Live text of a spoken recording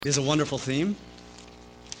It is a wonderful theme,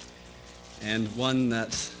 and one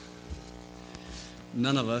that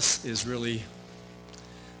none of us is really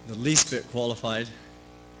the least bit qualified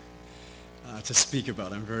to speak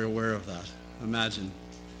about. I'm very aware of that. Imagine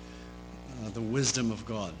the wisdom of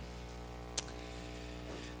God.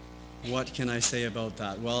 What can I say about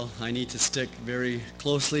that? Well, I need to stick very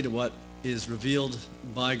closely to what is revealed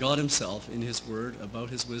by God himself in his word about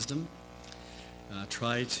his wisdom.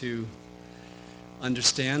 Try to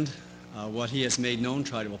understand what he has made known,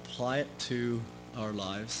 try to apply it to our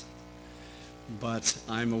lives. But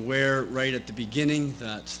I'm aware right at the beginning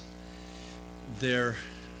that there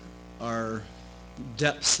are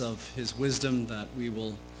depths of his wisdom that we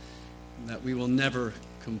will never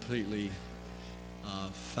completely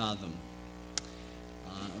fathom.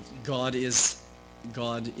 God is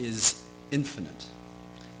infinite,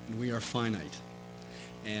 and we are finite.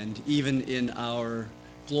 And even in our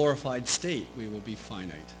glorified state, we will be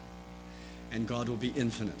finite, and God will be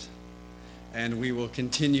infinite. And we will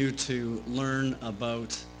continue to learn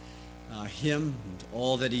about him and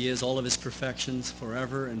all that he is, all of his perfections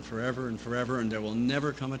forever and forever and forever, and there will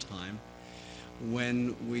never come a time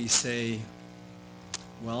when we say,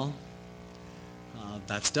 well,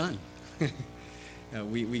 that's done.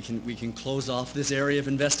 We can close off this area of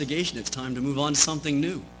investigation. It's time to move on to something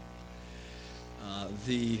new.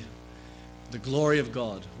 The glory of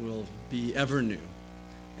God will be ever new,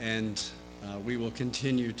 and we will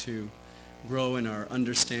continue to grow in our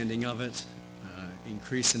understanding of it,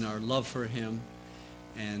 increase in our love for him,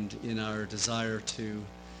 and in our desire to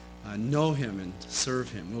know him and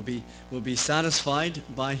serve him. We'll be satisfied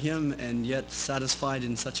by him, and yet satisfied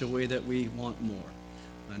in such a way that we want more.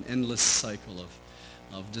 An endless cycle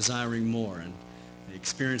of desiring more and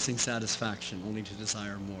experiencing satisfaction only to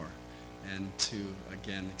desire more and to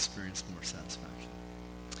again experience more satisfaction.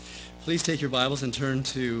 Please take your Bibles and turn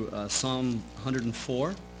to Psalm 104,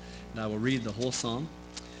 and I will read the whole psalm.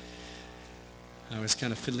 I was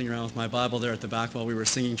kind of fiddling around with my Bible there at the back while we were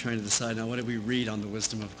singing, trying to decide, now what did we read on the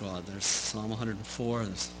wisdom of God? There's Psalm 104,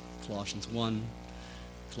 there's Colossians 1,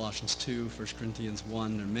 Colossians 2, 1 Corinthians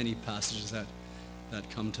 1. There are many passages that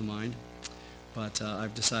come to mind, but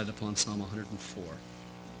I've decided upon Psalm 104.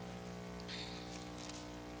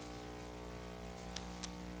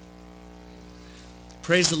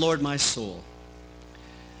 Praise the Lord, my soul.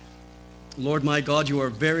 Lord my God, you are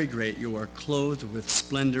very great. You are clothed with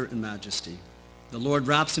splendor and majesty. The Lord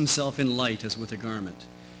wraps himself in light as with a garment.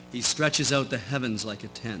 He stretches out the heavens like a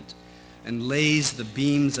tent and lays the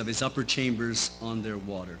beams of his upper chambers on their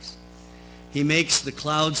waters. He makes the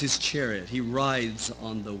clouds his chariot. He rides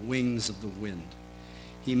on the wings of the wind.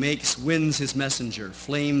 He makes winds his messenger,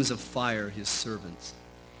 flames of fire his servants.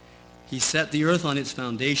 He set the earth on its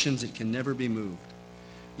foundations. It can never be moved.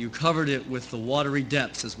 You covered it with the watery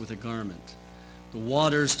depths as with a garment. The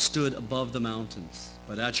waters stood above the mountains,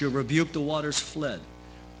 but at your rebuke the waters fled.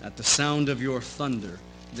 At the sound of your thunder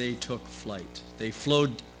they took flight. They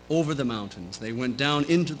flowed over the mountains. They went down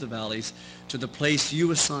into the valleys to the place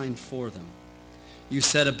you assigned for them. You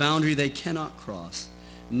set a boundary they cannot cross.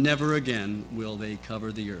 Never again will they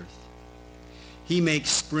cover the earth. He makes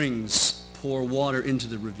springs pour water into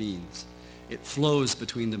the ravines. It flows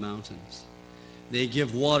between the mountains. They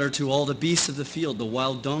give water to all the beasts of the field. The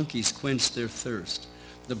wild donkeys quench their thirst.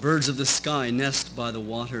 The birds of the sky nest by the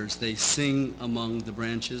waters. They sing among the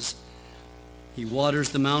branches. He waters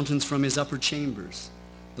the mountains from his upper chambers.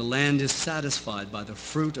 The land is satisfied by the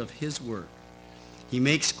fruit of his work. He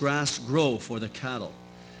makes grass grow for the cattle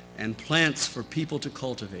and plants for people to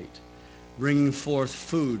cultivate, bringing forth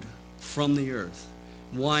food from the earth,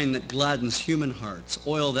 wine that gladdens human hearts,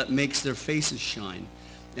 oil that makes their faces shine,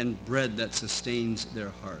 and bread that sustains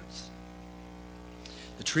their hearts.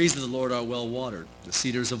 The trees of the Lord are well watered, the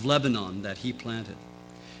cedars of Lebanon that he planted.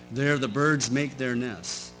 There the birds make their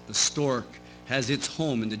nests. The stork has its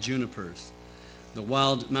home in the junipers. The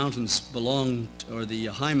wild mountains the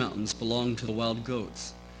high mountains belong to the wild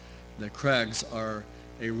goats. The crags are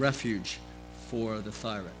a refuge for the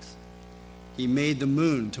thyrex. He made the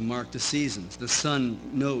moon to mark the seasons. The sun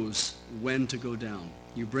knows when to go down.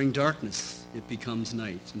 You bring darkness, it becomes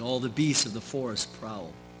night, and all the beasts of the forest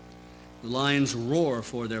prowl. The lions roar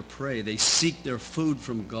for their prey. They seek their food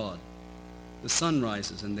from God. The sun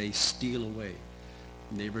rises, and they steal away.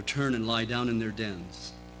 And they return and lie down in their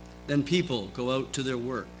dens. Then people go out to their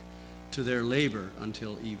work, to their labor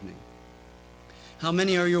until evening. How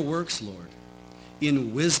many are your works, Lord?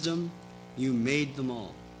 In wisdom you made them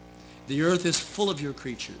all. The earth is full of your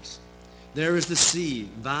creatures. There is the sea,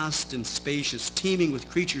 vast and spacious, teeming with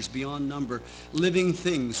creatures beyond number, living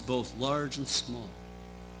things both large and small.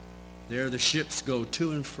 There the ships go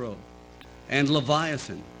to and fro. And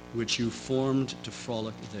Leviathan, which you formed to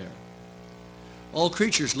frolic there. All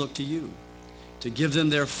creatures look to you, to give them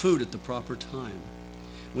their food at the proper time.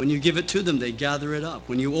 When you give it to them, they gather it up.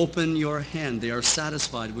 When you open your hand, they are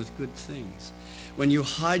satisfied with good things. When you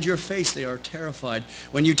hide your face, they are terrified.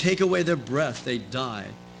 When you take away their breath, they die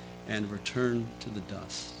and return to the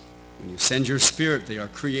dust. When you send your spirit, they are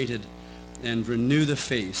created and renew the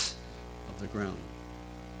face of the ground.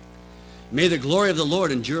 May the glory of the Lord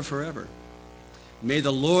endure forever. May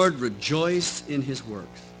the Lord rejoice in his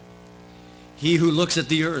works. He who looks at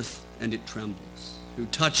the earth and it trembles, who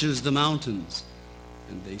touches the mountains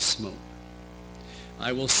and they smoke.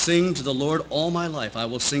 I will sing to the Lord all my life. I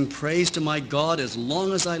will sing praise to my God as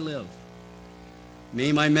long as I live.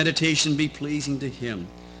 May my meditation be pleasing to him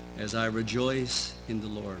as I rejoice in the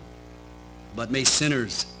Lord. But may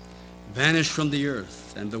sinners vanish from the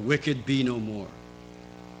earth and the wicked be no more.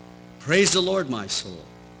 Praise the Lord, my soul.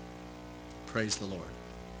 Praise the Lord.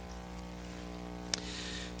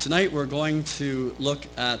 Tonight we're going to look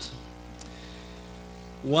at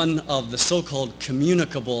one of the so-called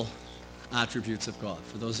communicable attributes of God.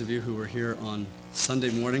 For those of you who were here on Sunday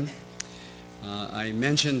morning, I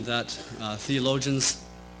mentioned that theologians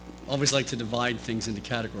always like to divide things into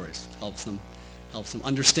categories. Helps them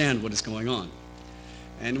understand what is going on.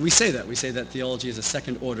 And we say that theology is a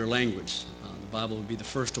second-order language. The Bible would be the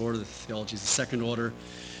first order, the theology is the second order.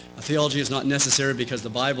 Theology is not necessary because the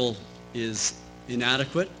Bible is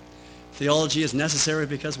inadequate. Theology is necessary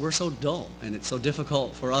because we're so dull and it's so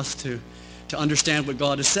difficult for us to understand what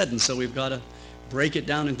God has said, and so we've got to break it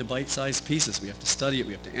down into bite-sized pieces. We have to study it,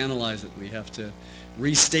 we have to analyze it, we have to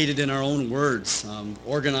restate it in our own words,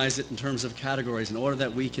 organize it in terms of categories in order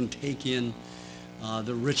that we can take in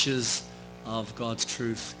the riches of God's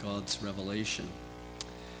truth, God's revelation.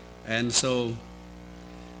 And so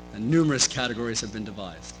numerous categories have been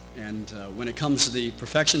devised. And when it comes to the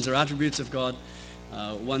perfections or attributes of God,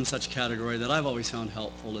 one such category that I've always found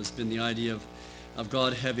helpful has been the idea of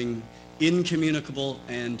God having incommunicable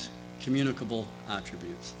and communicable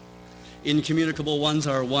attributes. Incommunicable ones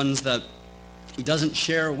are ones that he doesn't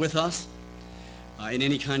share with us in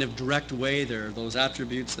any kind of direct way. They're those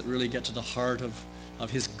attributes that really get to the heart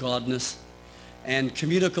of his godness. And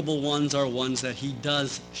communicable ones are ones that he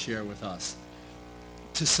does share with us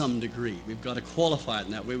to some degree. We've got to qualify it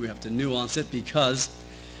in that way. We have to nuance it because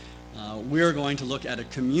we're going to look at a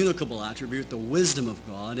communicable attribute, the wisdom of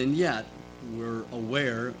God, and yet we're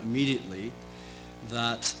aware immediately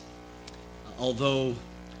that although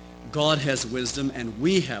God has wisdom and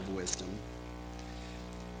we have wisdom,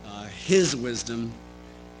 his wisdom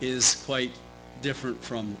is quite different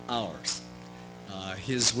from ours.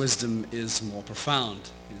 His wisdom is more profound.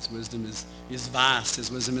 His wisdom is vast. His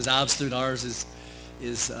wisdom is absolute. Ours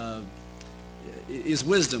is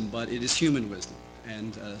wisdom, but it is human wisdom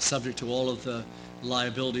and subject to all of the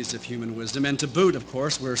liabilities of human wisdom. And to boot, of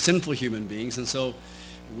course, we're sinful human beings, and so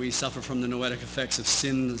we suffer from the noetic effects of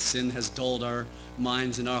sin. Sin has dulled our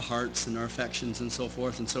minds and our hearts and our affections and so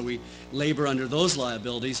forth, and so we labor under those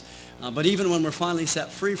liabilities. But even when we're finally set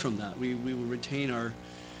free from that, we will retain our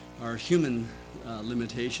human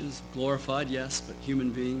limitations, glorified, yes, but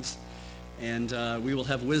human beings. And we will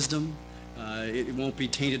have wisdom. It won't be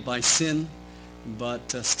tainted by sin, but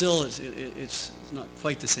still it's not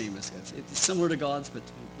quite the same as it's similar to God's,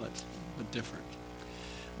 but different.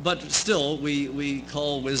 But still, we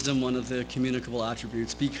call wisdom one of the communicable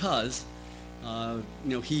attributes because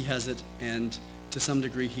he has it, and to some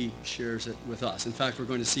degree he shares it with us. In fact, we're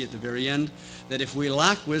going to see at the very end that if we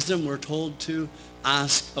lack wisdom, we're told to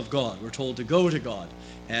ask of God. We're told to go to God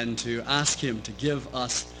and to ask him to give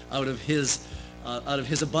us out of his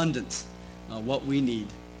abundance what we need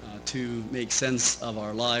to make sense of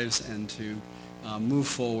our lives and to move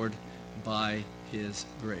forward by his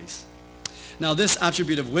grace. Now, this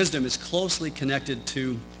attribute of wisdom is closely connected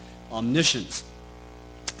to omniscience,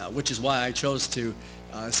 which is why I chose to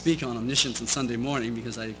speak on omniscience on Sunday morning,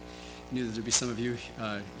 because I knew that there'd be some of you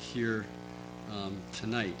here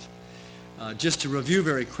tonight. Just to review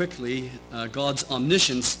very quickly, God's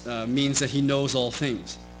omniscience means that he knows all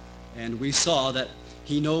things. And we saw that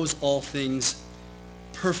he knows all things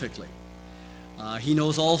perfectly. He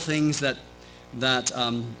knows all things that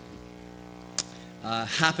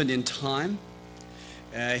happen in time.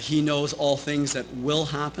 He knows all things that will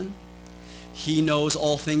happen. He knows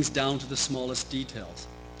all things down to the smallest details.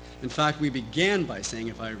 In fact, we began by saying,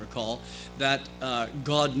 if I recall, that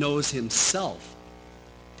God knows himself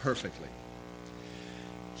perfectly.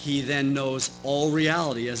 He then knows all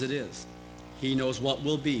reality as it is. He knows what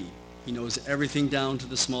will be. He knows everything down to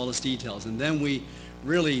the smallest details. And then we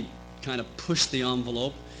really kind of pushed the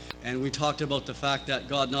envelope. And we talked about the fact that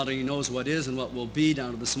God not only knows what is and what will be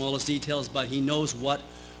down to the smallest details, but he knows what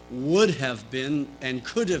would have been and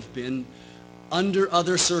could have been under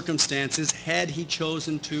other circumstances had he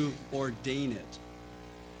chosen to ordain it,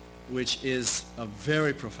 which is a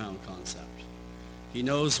very profound concept. He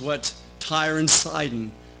knows what Tyre and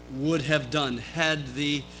Sidon would have done had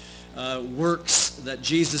the works that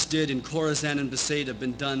Jesus did in Chorazin and Bethsaida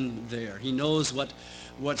been done there. He knows what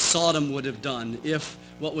Sodom would have done if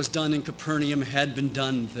what was done in Capernaum had been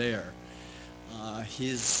done there.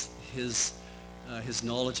 His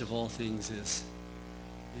knowledge of all things is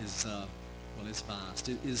vast,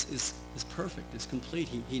 is perfect, is complete.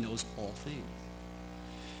 He knows all things.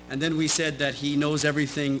 And then we said that he knows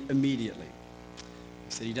everything immediately.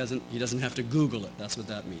 We said he doesn't have to Google it. That's what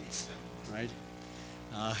that means, right?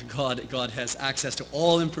 God has access to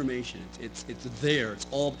all information. It's there. It's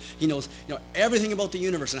all, he knows everything about the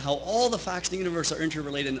universe and how all the facts in the universe are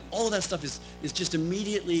interrelated, and all of that stuff is just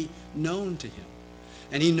immediately known to him.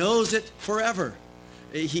 And he knows it forever.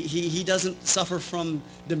 He doesn't suffer from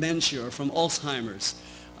dementia or from Alzheimer's.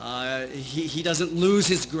 He doesn't lose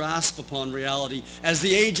his grasp upon reality. As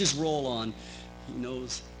the ages roll on, he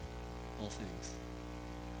knows all things.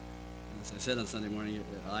 And as I said on Sunday morning,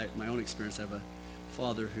 my own experience, I have a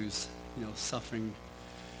father who's suffering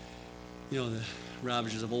the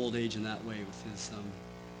ravages of old age in that way, with his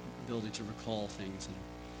ability to recall things. And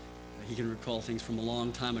he can recall things from a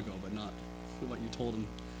long time ago, but not what you told him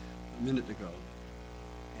a minute ago.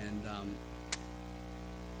 And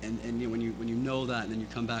when you know that, and then you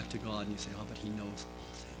come back to God and you say, oh, but he knows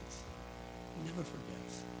all things. He never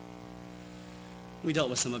forgets. We dealt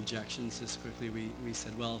with some objections just quickly. We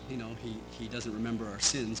said, well, he doesn't remember our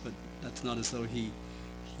sins, but that's not as though he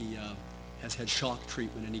has had shock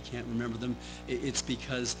treatment and he can't remember them. It's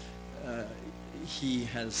because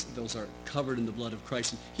those are covered in the blood of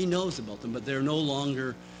Christ. And he knows about them, but they're no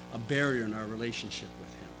longer a barrier in our relationship with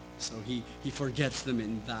him. So he forgets them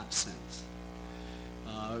in that sense.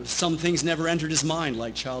 Some things never entered his mind,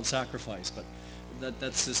 like child sacrifice, but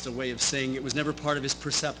that's just a way of saying it was never part of his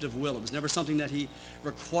perceptive will. It was never something that he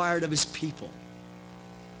required of his people.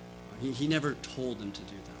 He never told them to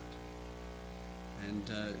do that.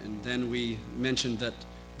 And then we mentioned that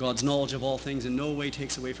God's knowledge of all things in no way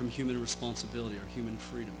takes away from human responsibility or human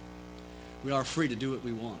freedom. We are free to do what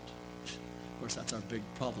we want. Of course, that's our big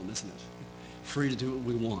problem, isn't it? Free to do what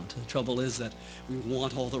we want. The trouble is that we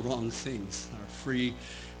want all the wrong things. Our free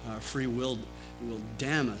will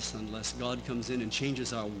damn us unless God comes in and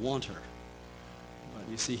changes our wanter. But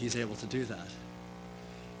you see, he's able to do that.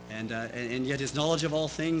 And yet his knowledge of all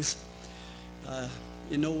things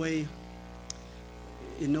in no way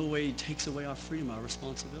takes away our freedom, our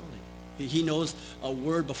responsibility. He knows a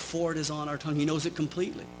word before it is on our tongue. He knows it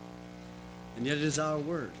completely. And yet it is our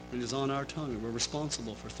word, and it is on our tongue, and we're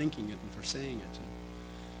responsible for thinking it and for saying it.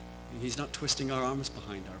 And he's not twisting our arms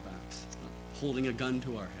behind our backs. He's not holding a gun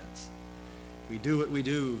to our heads. We do what we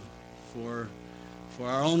do for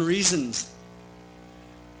our own reasons,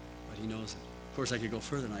 but he knows it. Of course, I could go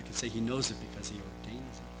further, and I could say he knows it because he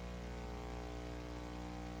ordains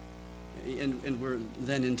it. And we're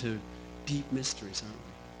then into deep mysteries, aren't we?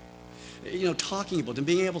 Talking about them,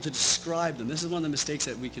 being able to describe them. This is one of the mistakes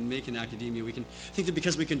that we can make in academia. We can think that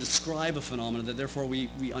because we can describe a phenomenon, that therefore we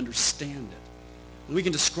understand it. And we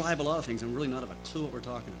can describe a lot of things and really not have a clue what we're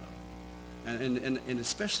talking about. And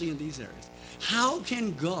especially in these areas. How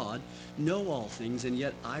can God know all things and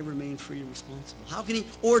yet I remain free and responsible? How can he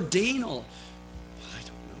ordain all? I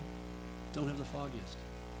don't know. Don't have the foggiest.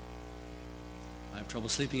 I have trouble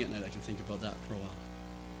sleeping at night. I can think about that for a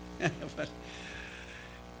while. But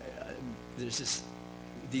there's just,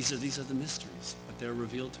 these are the mysteries, but they're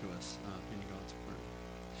revealed to us in God's word.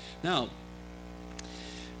 Now,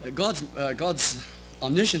 God's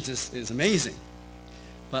omniscience is amazing,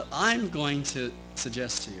 but I'm going to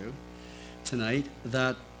suggest to you tonight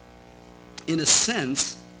that, in a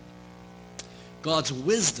sense, God's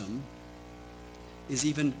wisdom is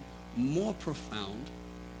even more profound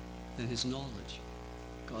than his knowledge.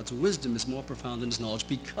 God's wisdom is more profound than his knowledge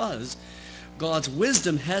because God's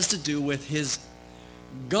wisdom has to do with his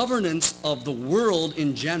governance of the world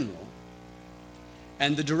in general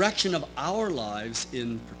and the direction of our lives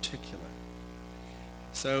in particular.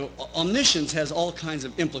 So omniscience has all kinds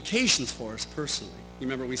of implications for us personally. You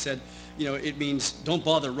remember we said, it means don't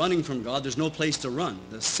bother running from God. There's no place to run.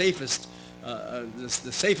 The safest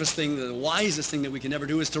thing, the wisest thing that we can ever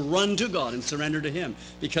do is to run to God and surrender to him,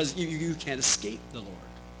 because you can't escape the Lord.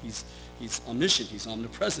 He's omniscient. He's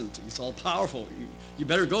omnipresent. He's all-powerful. You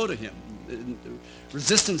better go to him.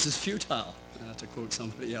 Resistance is futile. to quote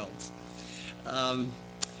somebody else.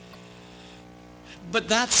 But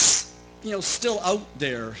that's, still out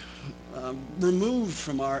there, removed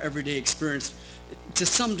from our everyday experience to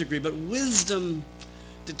some degree. But wisdom,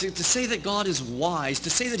 to say that God is wise, to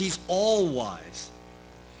say that he's all wise,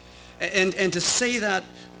 and to say that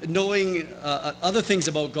knowing other things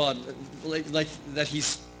about God, like that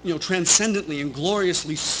he's transcendently and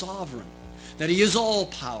gloriously sovereign, that he is all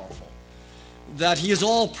powerful, that he is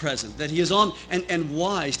all present, that he is and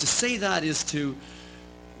wise. To say that is to,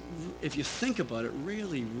 if you think about it,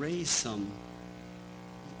 really raise some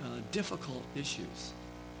difficult issues.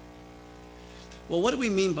 Well, what do we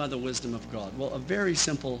mean by the wisdom of God? Well, a very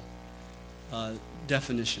simple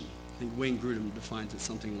definition. I think Wayne Grudem defines it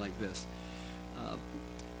something like this.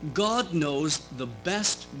 God knows the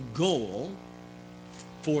best goal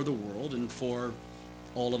for the world and for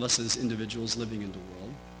all of us as individuals living in the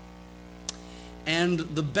world, and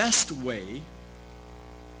the best way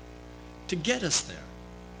to get us there.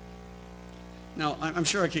 Now, I'm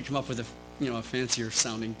sure I could come up with a fancier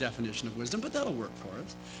sounding definition of wisdom, but that'll work for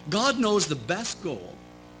us. God knows the best goal.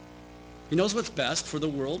 He knows what's best for the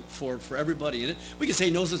world, for everybody in it. We could say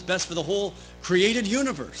he knows what's best for the whole created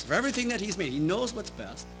universe, for everything that he's made. He knows what's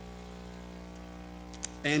best.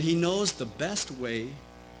 And he knows the best way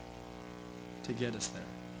to get us there.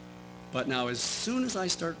 But now, as soon as I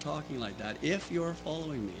start talking like that, if you're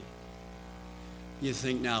following me, you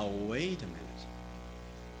think, now, wait a minute.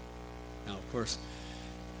 Now, of course,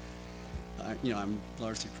 I'm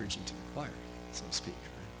largely preaching to the choir, so to speak.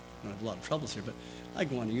 Right? I don't have a lot of troubles here, but I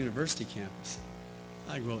go on a university campus.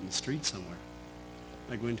 I go out in the street somewhere.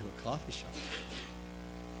 I go into a coffee shop.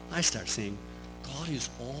 I start saying, God is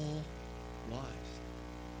all wise.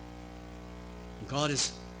 God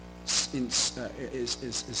is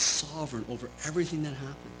sovereign over everything that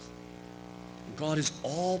happens. God is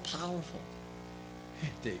all powerful.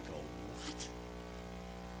 They go, what?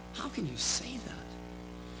 How can you say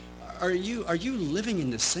that? Are you living in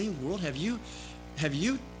the same world? Have you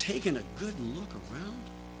taken a good look around?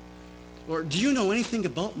 Or do you know anything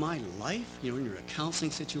about my life? When you're in a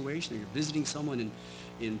counseling situation, or you're visiting someone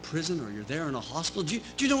in prison, or you're there in a hospital. Do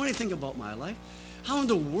you know anything about my life? How in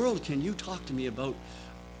the world can you talk to me about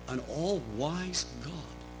an all-wise God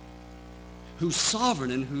who's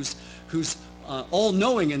sovereign and who's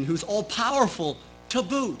all-knowing and who's all-powerful to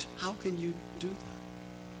boot? How can you do that?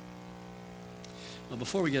 Well,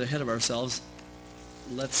 before we get ahead of ourselves,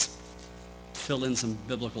 let's fill in some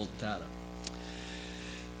biblical data.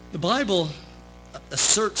 The Bible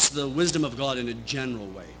asserts the wisdom of God in a general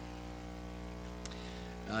way.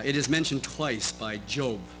 It is mentioned twice by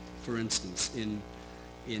Job, for instance, in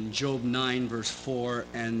Job 9, verse 4,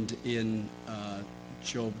 and in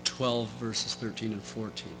Job 12, verses 13 and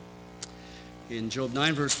 14. In Job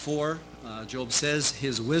 9, verse 4, Job says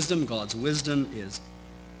his wisdom, God's wisdom,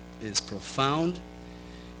 is profound.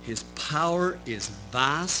 His power is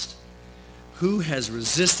vast. Who has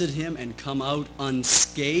resisted him and come out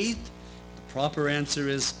unscathed? The proper answer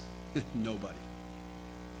is nobody.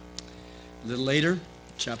 A little later,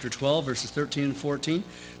 chapter 12, verses 13 and 14.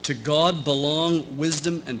 To God belong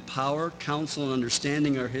wisdom and power, counsel and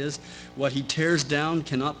understanding are his. What he tears down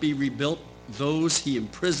cannot be rebuilt. Those he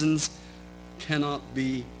imprisons cannot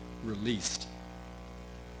be released.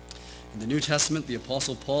 In the New Testament, the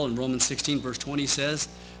Apostle Paul in Romans 16, verse 27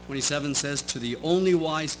 says, to the only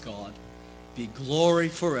wise God be glory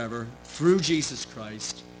forever through Jesus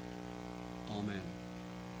Christ. Amen.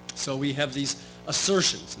 So we have these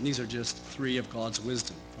assertions, and these are just three of God's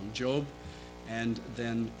wisdom from Job and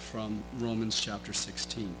then from Romans chapter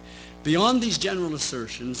 16. Beyond these general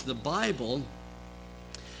assertions, the Bible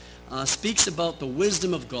speaks about the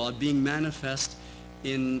wisdom of God being manifest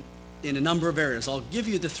in a number of areas. I'll give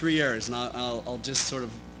you the three areas, and I'll just sort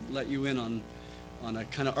of let you in on a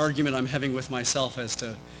kind of argument I'm having with myself as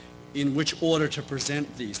to in which order to present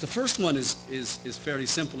these. The first one is fairly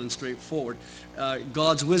simple and straightforward.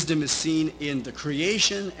 God's wisdom is seen in the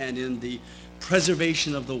creation and in the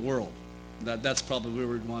preservation of the world. That's probably where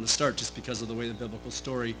we'd want to start, just because of the way the biblical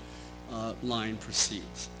story line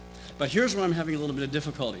proceeds. But here's where I'm having a little bit of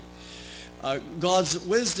difficulty. God's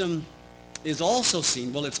wisdom is also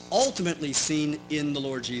seen, well, it's ultimately seen in the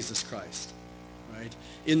Lord Jesus Christ, right?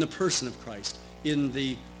 In the person of Christ, in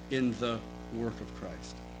the work of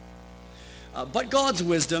Christ. But God's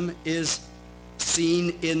wisdom is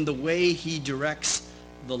seen in the way he directs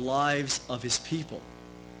the lives of his people,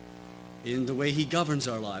 in the way he governs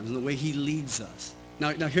our lives, in the way he leads us.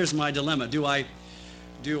 Now here's my dilemma. Do I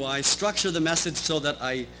structure the message so that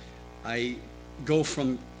I go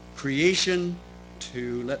from creation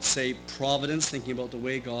to, let's say, providence, thinking about the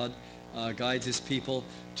way God guides his people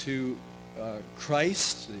to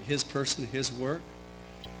Christ, his person, his work,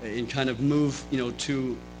 and kind of move,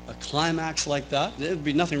 to a climax like that. There'd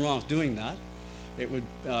be nothing wrong with doing that. It would,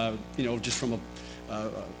 just from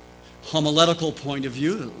a homiletical point of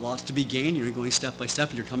view, lots to be gained. You're going step by step,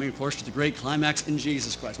 and you're coming, of course, to the great climax in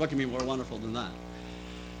Jesus Christ. What can be more wonderful than that?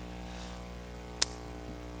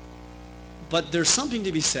 But there's something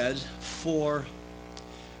to be said for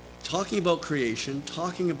talking about creation,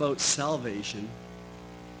 talking about salvation,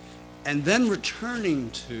 and then returning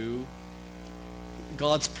to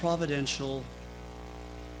God's providential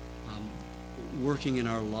working in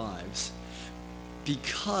our lives,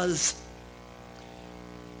 because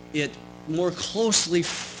it more closely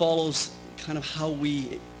follows kind of how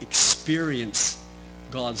we experience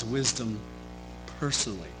God's wisdom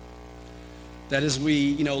personally. That is,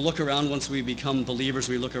 we look around once we become believers,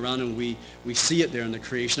 we look around and we see it there in the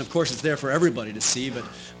creation. Of course, it's there for everybody to see,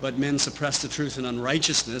 but men suppress the truth in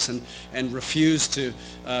unrighteousness and refuse to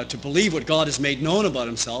believe what God has made known about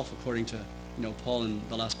himself, according to Paul in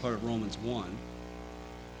the last part of Romans 1.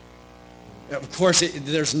 Of course,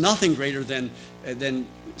 there's nothing greater than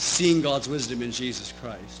seeing God's wisdom in Jesus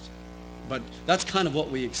Christ. But that's kind of what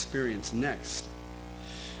we experience next.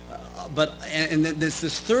 And there's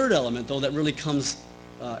this third element, though, that really comes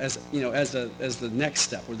as the next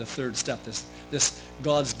step, or the third step. This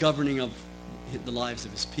God's governing of the lives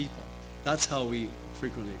of his people. That's how we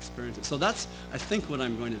frequently experience it. So that's, I think, what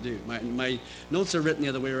I'm going to do. My notes are written the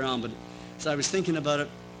other way around, but as I was thinking about it,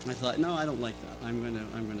 I thought, no, I don't like that. I'm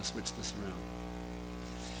going to switch this around.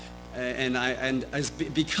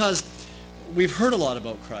 Because we've heard a lot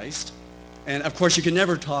about Christ, and of course you can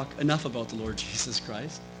never talk enough about the Lord Jesus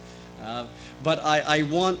Christ. But I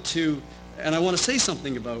want to say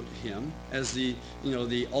something about him as the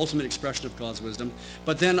ultimate expression of God's wisdom.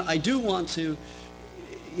 But then I do want to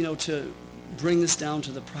bring this down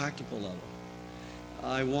to the practical level.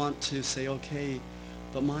 I want to say, okay,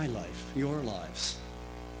 but my life, your lives,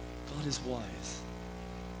 God is wise.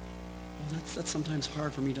 Well, that's sometimes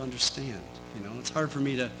hard for me to understand. It's hard for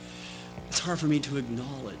me to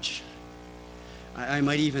acknowledge. I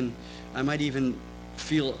might even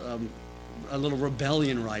feel a little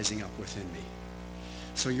rebellion rising up within me.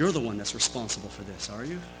 So you're the one that's responsible for this, are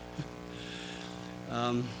you?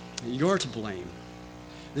 You're to blame.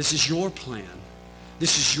 This is your plan.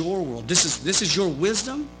 This is your world. This is your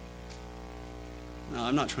wisdom. No,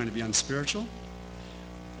 I'm not trying to be unspiritual.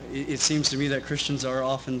 It seems to me that Christians are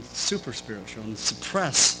often super spiritual and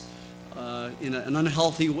suppress in an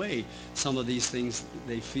unhealthy way some of these things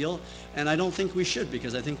they feel. And I don't think we should,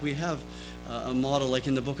 because I think we have a model like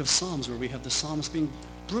in the book of Psalms, where we have the psalmist being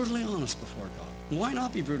brutally honest before God. Why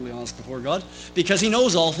not be brutally honest before God? Because he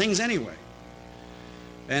knows all things anyway.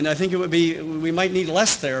 And I think we might need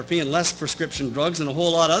less therapy and less prescription drugs and a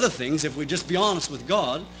whole lot of other things if we just be honest with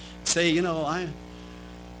God. Say,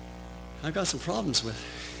 I've got some problems with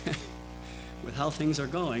how things are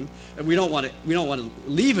going. And we don't want to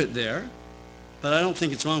leave it there, but I don't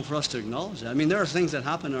think it's wrong for us to acknowledge that. I mean, there are things that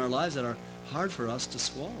happen in our lives that are hard for us to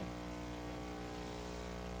swallow.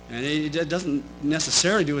 And it doesn't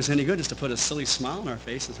necessarily do us any good just to put a silly smile on our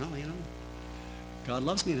face and say, God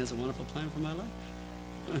loves me and has a wonderful plan for my life.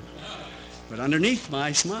 But underneath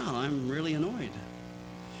my smile, I'm really annoyed.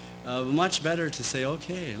 Much better to say,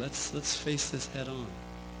 okay, let's face this head on.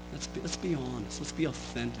 Let's be honest. Let's be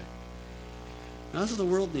authentic. Now, that's what the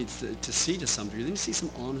world needs to see to some degree. They need to see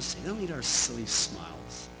some honesty. They don't need our silly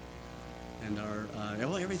smiles and our,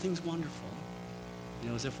 everything's wonderful.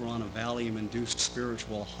 As if we're on a Valium-induced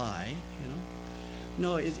spiritual high.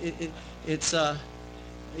 No, it's I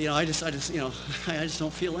just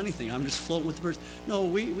don't feel anything. I'm just floating with the birds. No,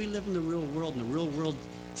 we live in the real world, and the real world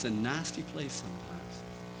is a nasty place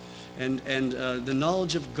sometimes. And the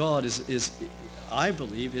knowledge of God is I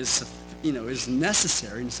believe, is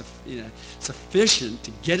necessary and sufficient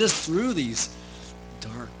to get us through these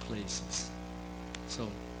dark places. So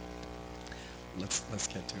let's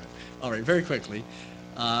get to it. All right, very quickly.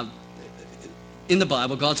 In the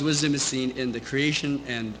Bible, God's wisdom is seen in the creation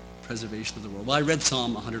and preservation of the world. Well, I read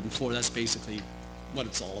Psalm 104. That's basically what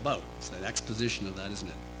it's all about. It's an exposition of that, isn't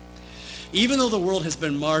it? Even though the world has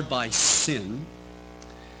been marred by sin,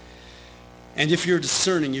 and if you're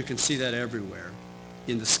discerning, you can see that everywhere.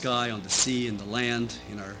 In the sky, on the sea, in the land,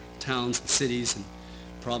 in our towns and cities and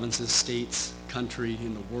provinces, states, country,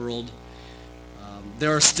 in the world.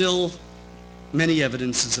 There are still many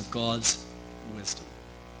evidences of God's wisdom.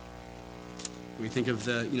 We think of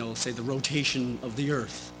the rotation of the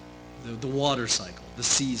earth, the water cycle, the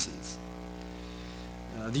seasons,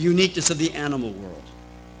 the uniqueness of the animal world,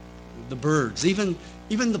 the birds, even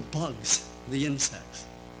the bugs, the insects.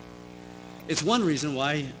 It's one reason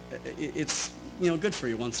why it's good for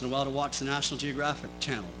you once in a while to watch the National Geographic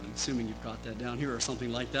Channel. I'm assuming you've got that down here or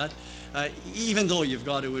something like that. Even though you've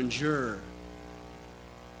got to endure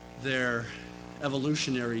their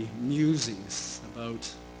evolutionary musings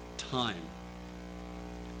about time.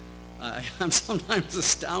 I'm sometimes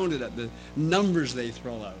astounded at the numbers they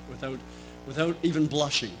throw out without even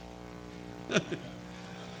blushing.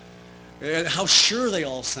 How sure they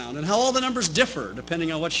all sound, and how all the numbers differ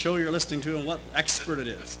depending on what show you're listening to and what expert it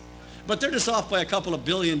is. But they're just off by a couple of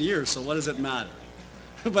billion years, so what does it matter?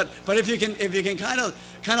 But if you can kind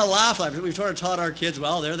of laugh at it, we've sort of taught our kids,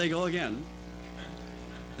 well, there they go again.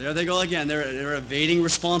 There they go again. They're evading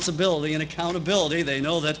responsibility and accountability. They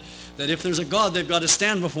know that if there's a God, they've got to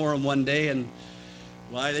stand before him one day, and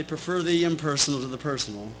why they prefer the impersonal to the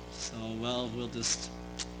personal. So, well,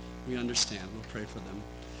 we understand. We'll pray for them.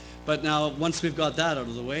 But now, once we've got that out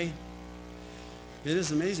of the way, it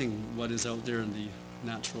is amazing what is out there in the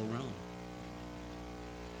natural realm.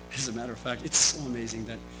 As a matter of fact, it's so amazing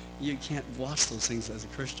that you can't watch those things as a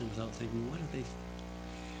Christian without thinking,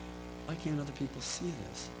 why can't other people see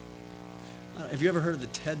this? Have you ever heard of the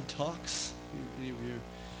TED Talks?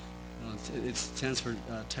 It stands for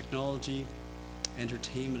Technology,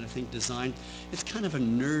 Entertainment, I think, Design. It's kind of a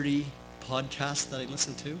nerdy podcast that I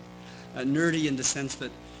listen to. Nerdy in the sense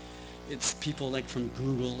that it's people like from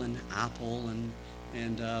Google and Apple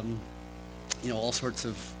and all sorts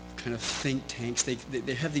of kind of think tanks.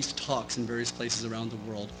 They have these talks in various places around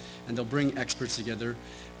the world, and they'll bring experts together,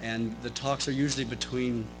 and the talks are usually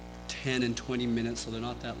between 10 and 20 minutes, so they're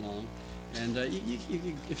not that long. And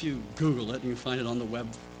if you Google it, you can find it on the web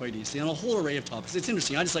quite easily, on a whole array of topics. It's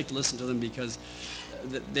interesting. I just like to listen to them because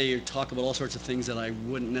they talk about all sorts of things that I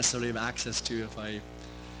wouldn't necessarily have access to if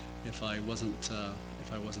I wasn't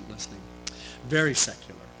listening. Very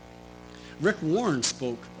secular. Rick Warren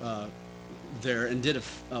spoke there and did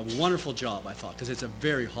a wonderful job, I thought, because it's a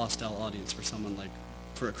very hostile audience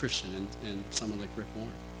for a Christian and someone like Rick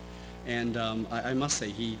Warren. And I must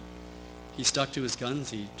say he stuck to his guns.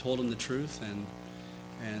 He told them the truth,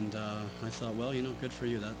 and I thought, well, good for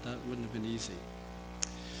you. That wouldn't have been easy.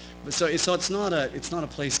 But so it's not a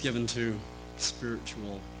place given to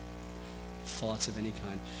spiritual thoughts of any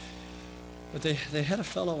kind. But they had a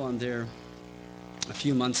fellow on there a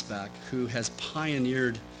few months back who has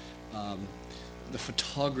pioneered the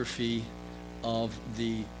photography of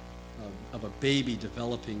a baby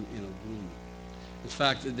developing in a womb. In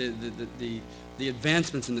fact, the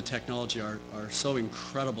advancements in the technology are so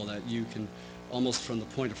incredible that you can, almost from the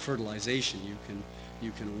point of fertilization,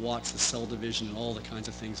 you can watch the cell division and all the kinds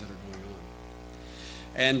of things that are going on.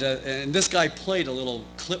 And this guy played a little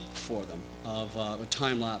clip for them of a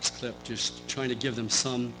time-lapse clip, just trying to give them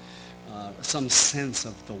some sense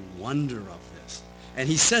of the wonder of this. And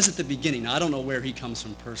he says at the beginning, now I don't know where he comes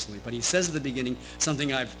from personally, but he says at the beginning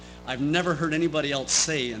something I've never heard anybody else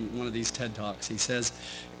say in one of these TED Talks. He says,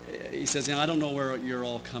 I don't know where you're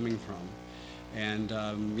all coming from, and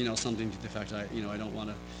something to the fact I don't want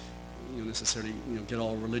to necessarily get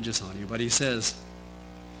all religious on you, but he says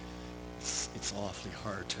it's awfully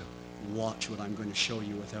hard to watch what I'm going to show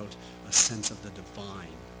you without a sense of the divine.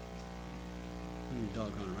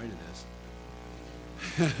 Doggone right it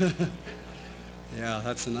is. Yeah,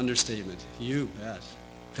 that's an understatement. You bet.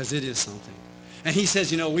 Because it is something. And he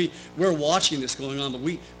says, we're watching this going on, but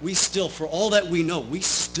we still, for all that we know, we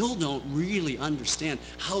still don't really understand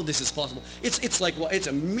how this is possible. It's like, well, it's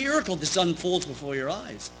a miracle this unfolds before your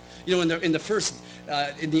eyes. In the first,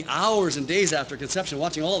 in the hours and days after conception,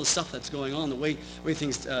 watching all the stuff that's going on, the way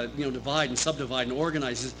things, divide and subdivide and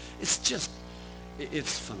organize,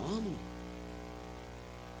 it's phenomenal.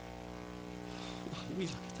 We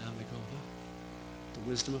look at that and we go, the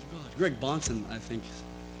wisdom of God. Greg Bonson, I think,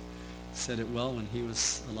 said it well when he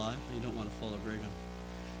was alive. You don't want to follow Greg on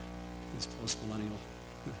his post-millennial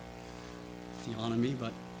theonomy,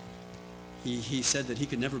 but he said that he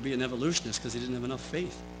could never be an evolutionist because he didn't have enough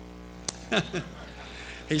faith.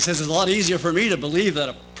 He says it's a lot easier for me to believe that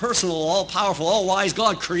a personal, all-powerful, all-wise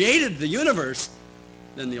God created the universe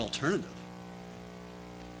than the alternative.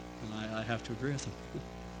 And I have to agree with him.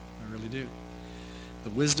 I really do. The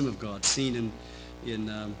wisdom of God seen in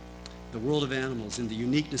the world of animals, in the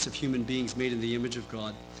uniqueness of human beings made in the image of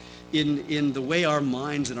God, in the way our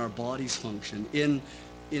minds and our bodies function, in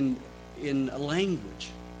language,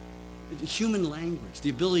 human language, the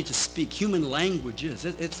ability to speak, human languages.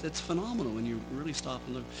 It's phenomenal when you really stop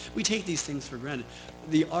and look. We take these things for granted.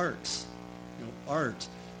 The arts, art,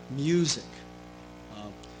 music,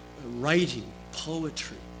 writing,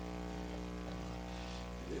 poetry,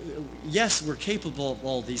 yes, we're capable of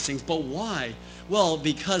all these things, but why? Well,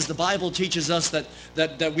 because the Bible teaches us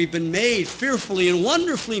that we've been made fearfully and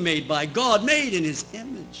wonderfully made by God, made in his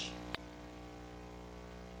image.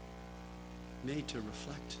 Made to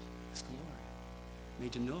reflect his glory.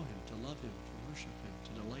 Made to know him, to love him, to worship him,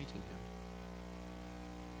 to delight in him.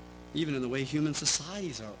 Even in the way human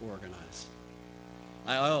societies are organized.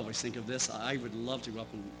 I always think of this. I would love to go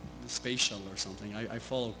up in the space shuttle or something. I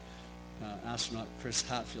follow astronaut Chris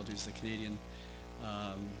Hadfield, who's the Canadian,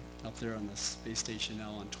 up there on the space station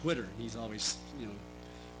now on Twitter. He's always,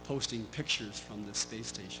 posting pictures from the space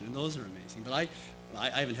station, and those are amazing. But I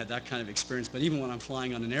haven't had that kind of experience. But even when I'm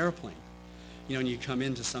flying on an airplane, and you come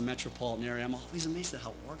into some metropolitan area, I'm always amazed at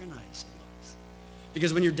how organized it looks.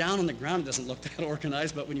 Because when you're down on the ground, it doesn't look that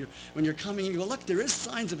organized. But when you're coming, you go, look, there is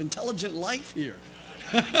signs of intelligent life here.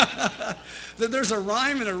 That there's a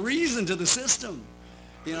rhyme and a reason to the system.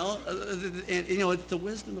 And it's the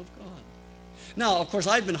wisdom of God. Now, of course,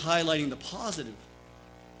 I've been highlighting the positive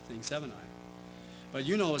things, haven't I? But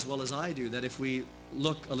you know as well as I do that if we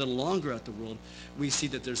look a little longer at the world, we see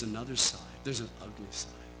that there's another side. There's an ugly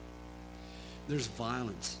side. There's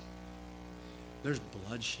violence. There's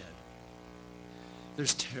bloodshed.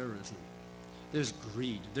 There's terrorism. There's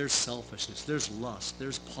greed. There's selfishness. There's lust.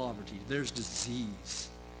 There's poverty. There's disease.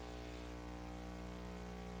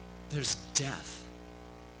 There's death.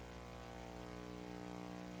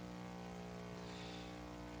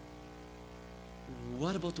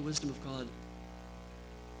 What about the wisdom of God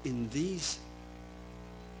in these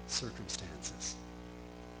circumstances?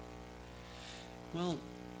 Well,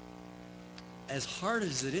 as hard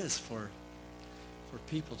as it is for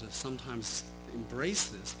people to sometimes embrace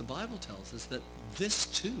this, the Bible tells us that this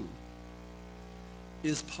too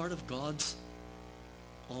is part of God's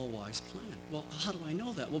all-wise plan. Well, how do I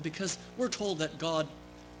know that? Well, because we're told that God,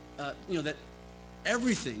 that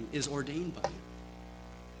everything is ordained by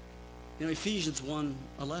him. Ephesians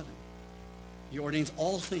 1:11. He ordains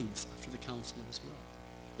all things after the counsel of his will.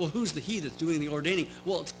 Well, who's the he that's doing the ordaining?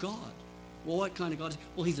 Well, it's God. Well, what kind of God is he?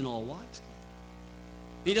 Well, he's an all-wise God.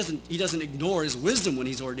 He doesn't ignore his wisdom when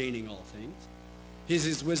he's ordaining all things.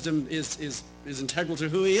 His wisdom is integral to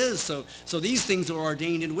who he is. So these things are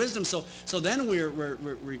ordained in wisdom. So then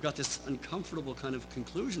we've got this uncomfortable kind of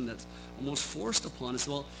conclusion that's almost forced upon us.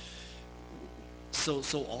 Well,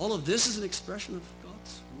 so all of this is an expression of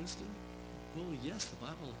God's wisdom? Well, yes, the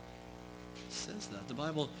Bible says that. The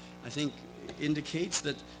Bible, I think, indicates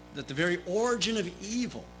that the very origin of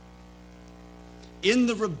evil, in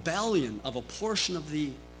the rebellion of a portion of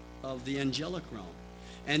the angelic realm,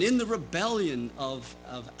 and in the rebellion of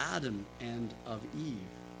Adam and of Eve,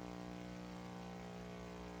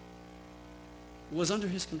 was under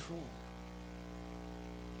his control.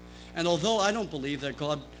 And although I don't believe that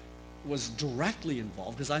God was directly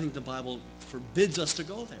involved, because I think the Bible forbids us to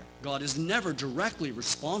go there. God is never directly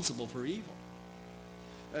responsible for evil.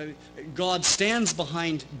 God stands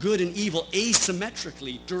behind good and evil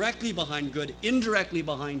asymmetrically, directly behind good, indirectly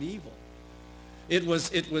behind evil. It was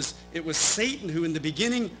Satan who in the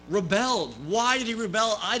beginning rebelled. Why did he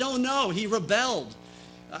rebel? I don't know. He rebelled.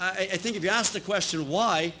 I think if you ask the question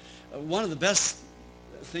why, one of the best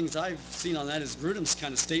things I've seen on that is Grudem's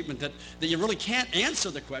kind of statement that you really can't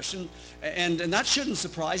answer the question, and that shouldn't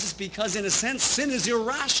surprise us because in a sense sin is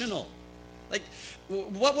irrational. Like,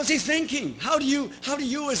 what was he thinking? How do you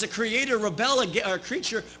as a creator a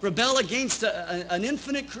creature rebel against an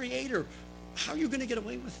infinite creator? How are you going to get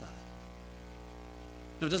away with that?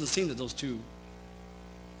 No, it doesn't seem that those two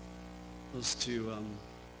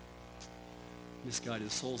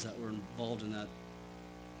misguided souls that were involved in that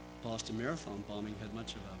Boston Marathon bombing had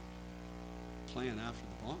much of a plan after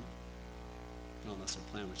the bombing. No, unless their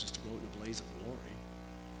plan was just to go out in a blaze of glory.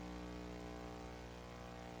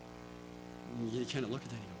 And you kind of look at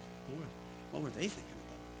that and go, what were they thinking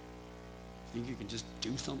about? Think you can just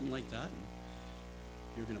do something like that and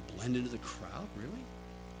you're going to blend into the crowd, really?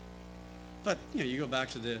 But, you go back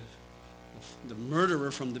to the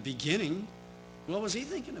murderer from the beginning. What was he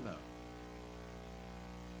thinking about?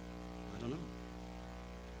 I don't know.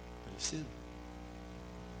 But he sinned.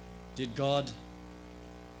 Did God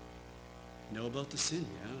know about the sin?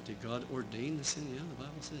 Yeah. Did God ordain the sin? Yeah, the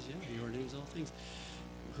Bible says, yeah, he ordains all things.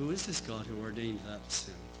 Who is this God who ordained that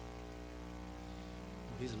sin?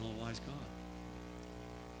 Well, he's an all-wise God.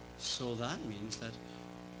 So that means that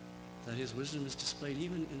his wisdom is displayed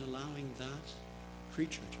even in allowing that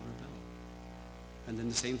creature to rebel. And then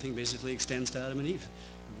the same thing basically extends to Adam and Eve.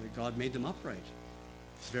 God made them upright.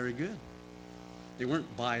 It's very good. They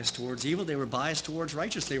weren't biased towards evil. They were biased towards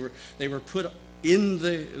righteousness. They were put in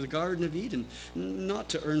the Garden of Eden, not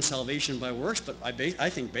to earn salvation by works, but I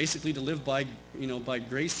think basically to live by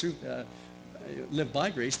grace through, live by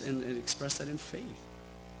grace and express that in faith.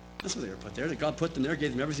 That's what they were put there. That God put them there,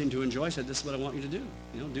 gave them everything to enjoy, said, this is what I want you to do.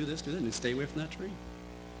 Do this, and stay away from that tree.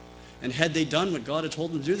 And had they done what God had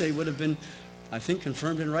told them to do, they would have been, I think,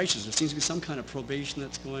 confirmed in righteousness. There seems to be some kind of probation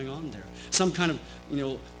that's going on there. Some kind of,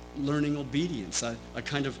 learning obedience, a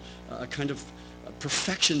kind of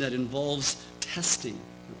perfection that involves testing,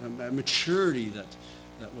 a maturity that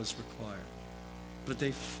was required. But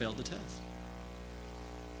they failed the test.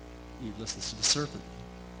 Eve listens to the serpent.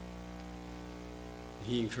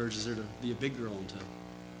 He encourages her to be a big girl and to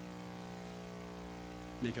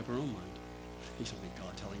make up her own mind. He doesn't think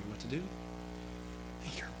God telling her what to do.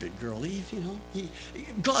 Hey, you're a big girl, Eve,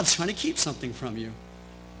 God's trying to keep something from you.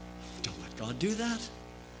 Don't let God do that.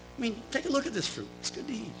 I mean, take a look at this fruit. It's good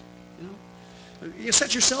to eat, You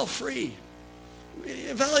set yourself free.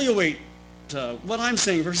 Evaluate what I'm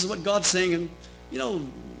saying versus what God's saying, and,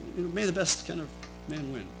 may the best kind of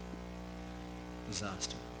man win.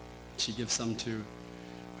 Disaster. She gives some to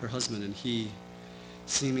her husband, and he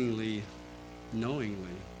seemingly knowingly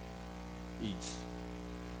eats.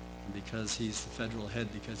 And because he's the federal head,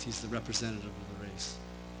 because he's the representative of the race,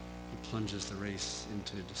 he plunges the race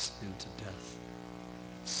into death,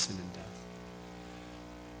 sin and death.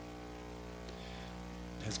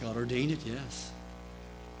 Has God ordained it? Yes.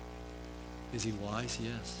 Is he wise?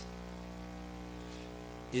 Yes.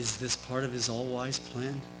 Is this part of his all-wise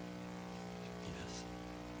plan? Yes.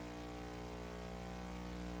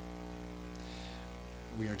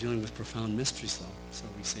 We are dealing with profound mysteries, though, so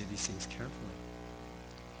we say these things carefully.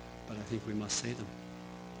 But I think we must say them.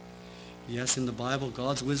 Yes, in the Bible,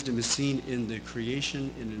 God's wisdom is seen in the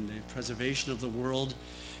creation and in the preservation of the world,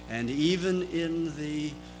 and even in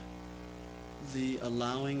the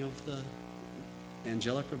allowing of the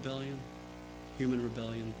angelic rebellion, human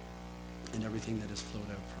rebellion, and everything that has flowed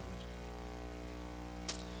out from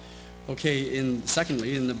it. Okay,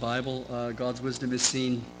 secondly, in the Bible, God's wisdom is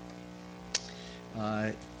seen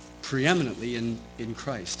preeminently in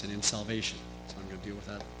Christ and in salvation. So I'm going to deal with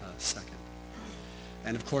that second.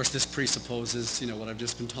 And of course, this presupposes, what I've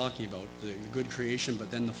just been talking about, the good creation, but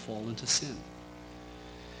then the fall into sin.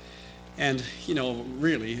 And,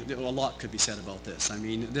 really, a lot could be said about this. I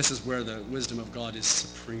mean, this is where the wisdom of God is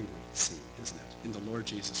supremely seen, isn't it? In the Lord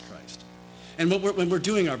Jesus Christ. And when we're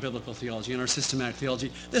doing our biblical theology and our systematic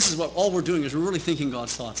theology, this is what all we're doing is we're really thinking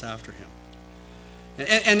God's thoughts after him.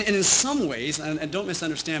 And in some ways, and don't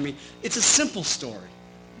misunderstand me, it's a simple story.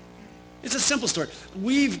 It's a simple story.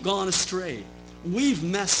 We've gone astray. We've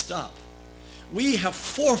messed up. We have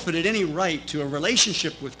forfeited any right to a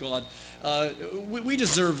relationship with God. We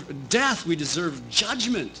deserve death. We deserve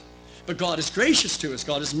judgment. But God is gracious to us.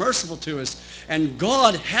 God is merciful to us. And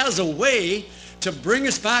God has a way to bring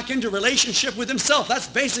us back into relationship with himself. That's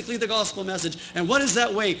basically the gospel message. And what is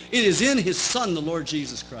that way? It is in his Son, the Lord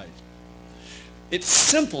Jesus Christ. It's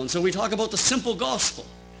simple. And so we talk about the simple gospel.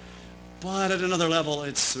 But at another level,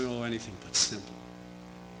 it's anything but simple.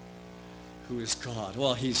 Who is God?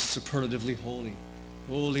 Well, he's superlatively holy.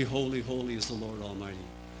 Holy, holy, holy is the Lord Almighty.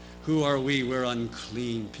 Who are we? We're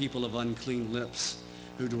unclean, people of unclean lips,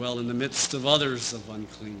 who dwell in the midst of others of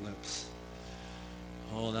unclean lips.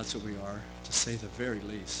 Oh, that's what we are, to say the very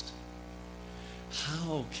least.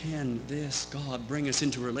 How can this God bring us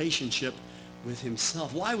into relationship with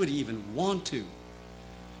himself? Why would he even want to?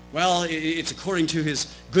 Well, it's according to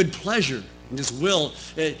his good pleasure and his will.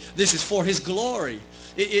 This is for his glory.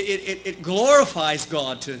 It glorifies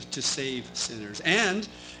God to save sinners. And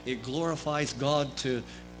it glorifies God to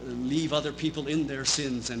leave other people in their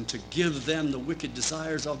sins and to give them the wicked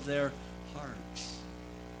desires of their hearts.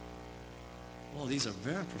 Well, these are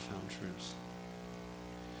very profound truths.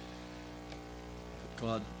 But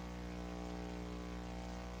God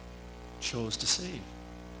chose to save.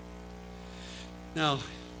 Now,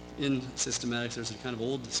 in systematics, there's a kind of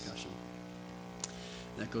old discussion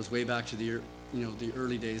that goes way back to the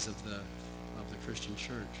early days of the Christian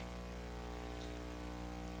church.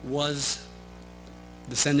 Was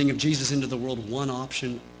the sending of Jesus into the world one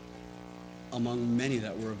option among many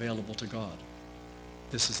that were available to God?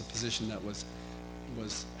 This is a position that was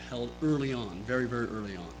held early on, very, very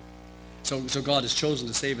early on. So God has chosen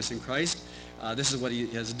to save us in Christ. This is what he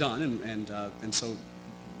has done, and so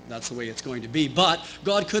that's the way it's going to be. But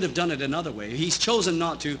God could have done it another way. He's chosen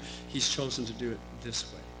not to. He's chosen to do it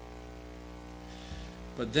this way.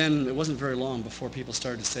 But then it wasn't very long before people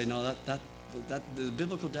started to say, no, that the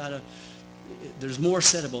biblical data, there's more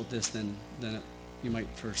said about this than you might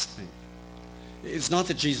first think. It's not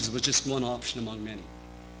that Jesus was just one option among many.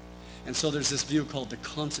 And so there's this view called the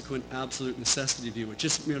consequent absolute necessity view, which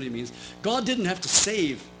just merely means God didn't have to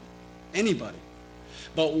save anybody.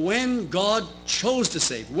 But when God chose to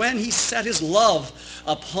save, when he set his love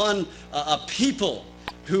upon a people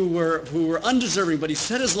who were undeserving, but he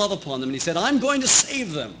set his love upon them, and he said, I'm going to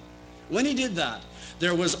save them. When he did that,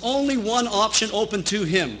 there was only one option open to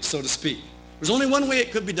him, so to speak. There was only one way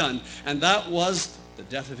it could be done, and that was the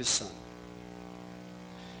death of his son.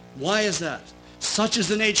 Why is that? Such is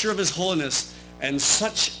the nature of his holiness, and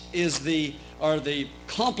such are the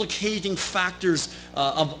complicating factors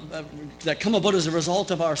that come about as a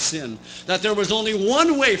result of our sin, that there was only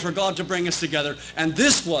one way for God to bring us together, and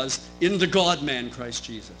this was in the God-man, Christ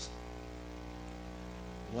Jesus.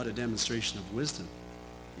 What a demonstration of wisdom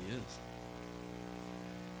he is.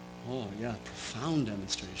 Oh, yeah, profound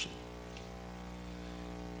demonstration.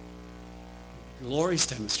 Glorious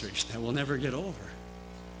demonstration that we'll never get over.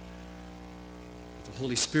 The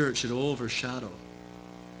Holy Spirit should overshadow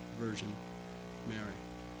Virgin Mary.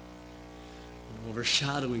 An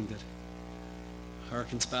overshadowing that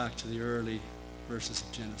harkens back to the early verses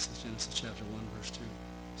of Genesis chapter 1, verse 2.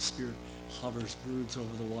 The Spirit hovers, broods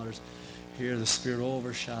over the waters. Here the Spirit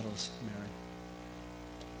overshadows Mary,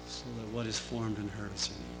 so that what is formed in her is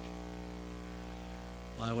unique.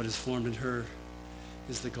 Why, what is formed in her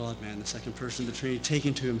is the God-man, the second person of the Trinity,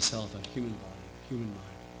 taking to himself a human body, human mind,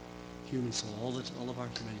 human soul, all of our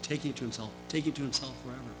humanity, taking it to himself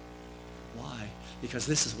forever. Why? Because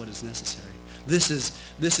this is what is necessary. This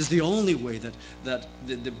is the only way that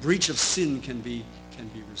the breach of sin can be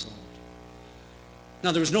resolved.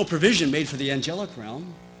 Now, there was no provision made for the angelic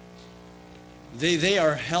realm. They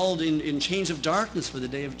are held in chains of darkness for the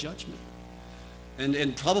day of judgment.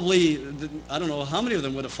 And probably, I don't know how many of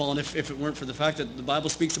them would have fallen if it weren't for the fact that the Bible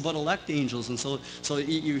speaks about elect angels. And so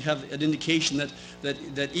you have an indication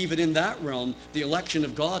that even in that realm, the election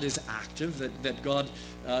of God is active, that God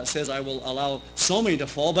says, I will allow so many to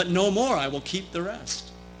fall, but no more, I will keep the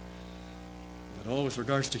rest. But with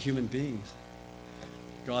regards to human beings,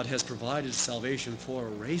 God has provided salvation for a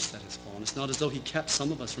race that has fallen. It's not as though he kept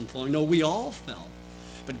some of us from falling. No, we all fell.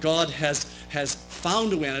 But God has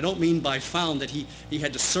found a way, and I don't mean by found that he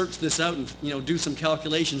had to search this out and do some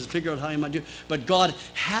calculations and figure out how he might do it. But God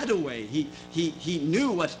had a way. He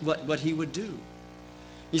knew what he would do.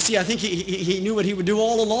 You see, I think he knew what he would do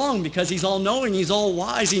all along, because he's all-knowing, he's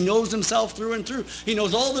all-wise, he knows himself through and through. He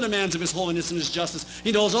knows all the demands of his holiness and his justice.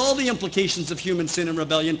 He knows all the implications of human sin and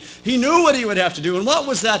rebellion. He knew what he would have to do, and what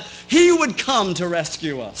was that? He would come to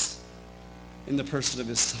rescue us in the person of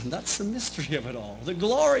his Son. That's the mystery of it all, the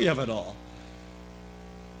glory of it all.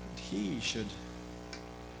 He should,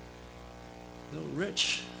 though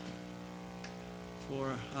rich,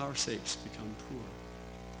 for our sakes become poor,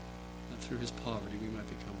 that through his poverty we might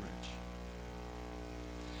become rich.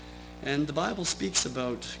 And the Bible speaks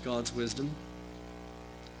about God's wisdom.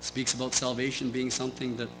 It speaks about salvation being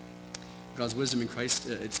something that, God's wisdom in Christ,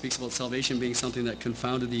 it speaks about salvation being something that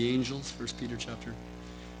confounded the angels, 1 Peter chapter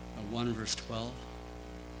 1 verse 12.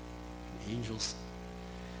 The angels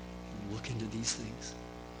look into these things.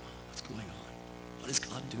 What's going on? What is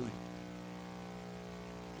God doing?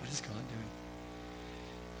 What is God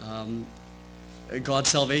doing? God's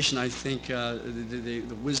salvation, I think, the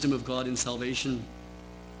wisdom of God in salvation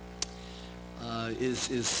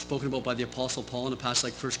is spoken about by the Apostle Paul in a passage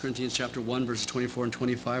like 1 Corinthians chapter 1 verses 24 and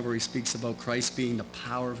 25, where he speaks about Christ being the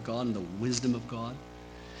power of God and the wisdom of God.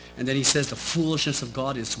 And then he says the foolishness of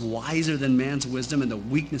God is wiser than man's wisdom, and the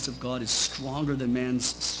weakness of God is stronger than man's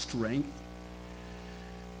strength.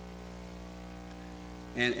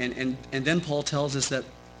 And then Paul tells us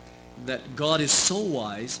that God is so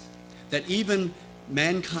wise that even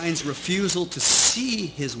mankind's refusal to see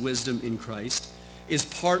his wisdom in Christ is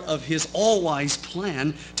part of his all-wise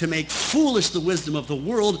plan to make foolish the wisdom of the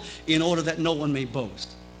world in order that no one may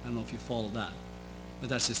boast. I don't know if you follow that, but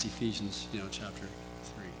that's just Ephesians, chapter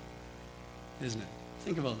 3, isn't it?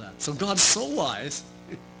 Think about that. So God's so wise,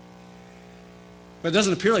 but it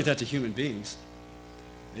doesn't appear like that to human beings.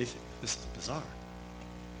 They think this is bizarre.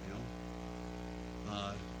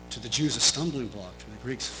 To the Jews, a stumbling block. To the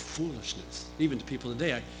Greeks, foolishness. Even to people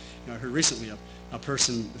today. I heard recently a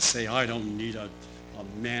person say, I don't need a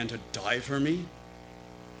man to die for me.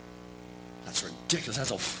 That's ridiculous.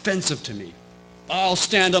 That's offensive to me. I'll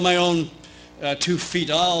stand on my own 2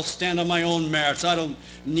 feet. I'll stand on my own merits. I don't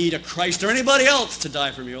need a Christ or anybody else to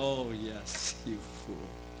die for me. Oh, yes, you fool.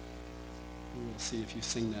 We'll see if you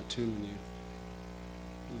sing that tune when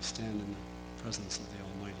you stand in the presence of the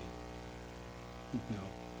Almighty. No.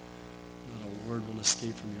 Not a word will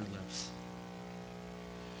escape from your lips.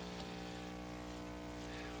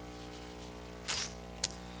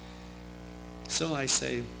 so I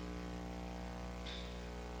say,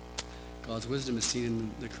 God's wisdom is seen in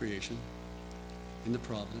the creation, in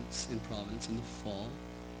providence, in the fall,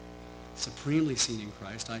 supremely seen in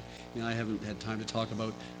Christ. I haven't had time to talk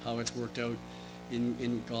about how it's worked out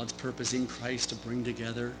in God's purpose in Christ to bring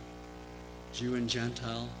together Jew and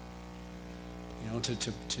Gentile, to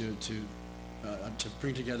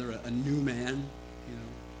bring together a new man,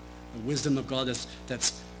 the wisdom of God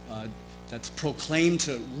that's proclaimed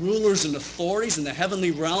to rulers and authorities in the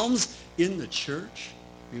heavenly realms in the church.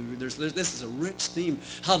 This is a rich theme,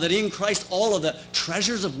 how that in Christ all of the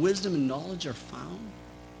treasures of wisdom and knowledge are found.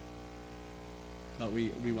 But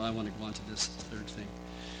I want to go on to this third thing.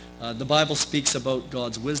 The Bible speaks about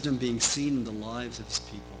God's wisdom being seen in the lives of his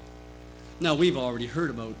people. Now, we've already heard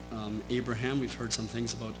about Abraham. We've heard some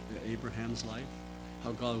things about Abraham's life,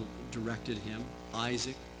 how God directed him,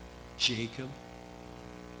 Isaac, Jacob.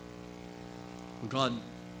 God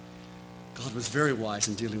was very wise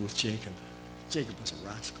in dealing with Jacob. Jacob was a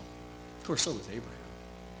rascal. Of course, so was Abraham.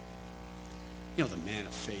 The man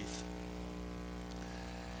of faith.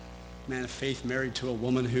 Man of faith married to a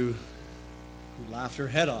woman who laughed her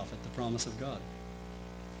head off at the promise of God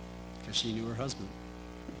because she knew her husband.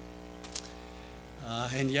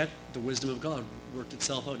 And yet, the wisdom of God worked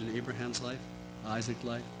itself out in Abraham's life, Isaac's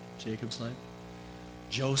life, Jacob's life.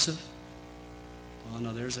 Joseph. Oh,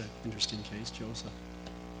 no, there's an interesting case, Joseph.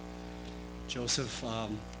 Joseph,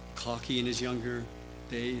 cocky in his younger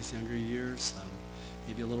days, younger years,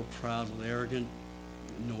 maybe a little proud, a little arrogant,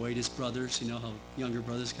 annoyed his brothers. You know how younger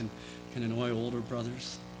brothers can annoy older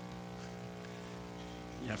brothers?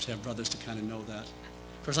 You have to have brothers to kind of know that.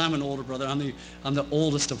 Of course, I'm an older brother. I'm the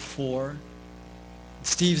oldest of four.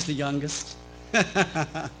 Steve's the youngest.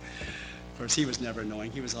 Of course, he was never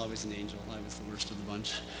annoying. He was always an angel. I was the worst of the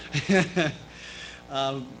bunch.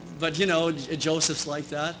 But Joseph's like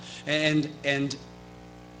that, and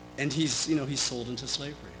he's sold into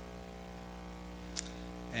slavery,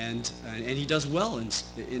 and he does well in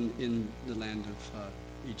the land of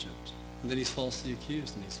Egypt, and then he's falsely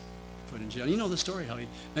accused and he's put in jail. You know the story, how he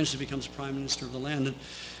eventually becomes prime minister of the land,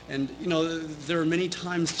 and there are many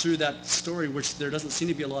times through that story which there doesn't seem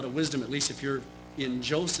to be a lot of wisdom, at least if you're in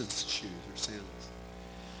Joseph's shoes or sandals.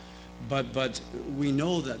 But we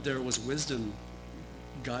know that there was wisdom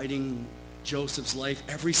guiding Joseph's life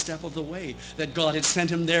every step of the way, that God had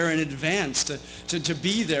sent him there in advance to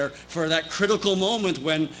be there for that critical moment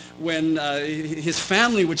when his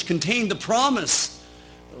family, which contained the promise,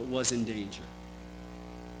 was in danger.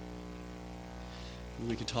 And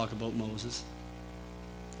we could talk about Moses.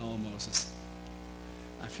 Oh, Moses.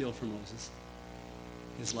 I feel for Moses.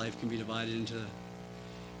 His life can be divided into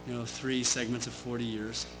 3 segments of 40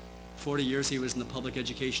 years. 40 years he was in the public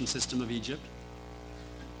education system of Egypt.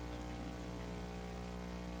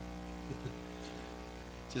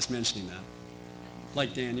 Just mentioning that.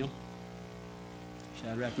 Like Daniel,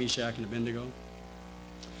 Shadrach, Meshach, and Abednego.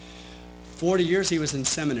 40 years he was in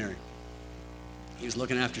seminary. He was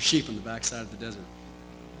looking after sheep on the backside of the desert.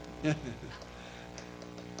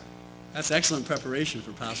 That's excellent preparation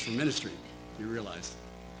for pastoral ministry, you realize.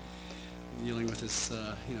 Dealing with his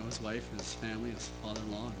wife, his family, his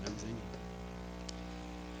father-in-law, and everything.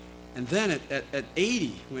 And then at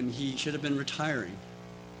 80, when he should have been retiring,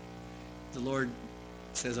 the Lord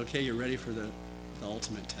says, okay, you're ready for the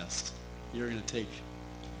ultimate test. You're going to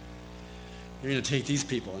take these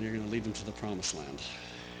people and you're going to lead them to the promised land.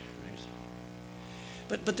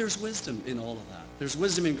 Right? But there's wisdom in all of that. There's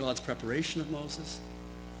wisdom in God's preparation of Moses.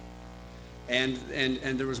 And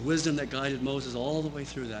there was wisdom that guided Moses all the way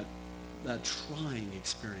through that trying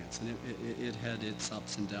experience. And it had its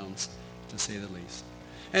ups and downs, to say the least.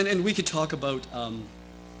 And we could talk about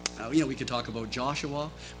we could talk about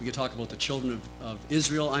Joshua. We could talk about the children of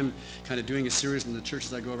Israel. I'm kind of doing a series in the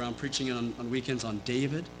churches I go around preaching on weekends on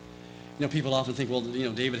David. People often think, well,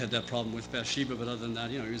 David had that problem with Bathsheba, but other than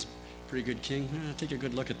that, he was a pretty good king. Take a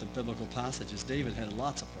good look at the biblical passages. David had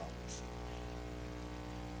lots of problems.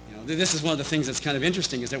 This is one of the things that's kind of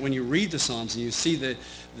interesting, is that when you read the Psalms and you see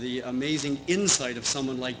the amazing insight of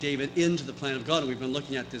someone like David into the plan of God, and we've been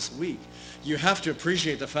looking at this week, you have to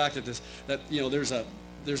appreciate the fact that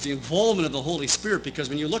there's the involvement of the Holy Spirit, because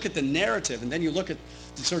when you look at the narrative and then you look at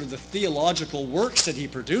the theological works that he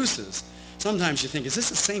produces, sometimes you think, is this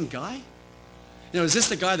the same guy? Is this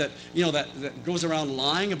the guy that goes around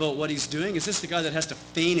lying about what he's doing? Is this the guy that has to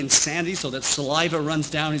feign insanity so that saliva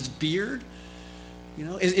runs down his beard?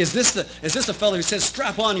 Is this the fellow who says,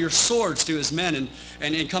 strap on your swords to his men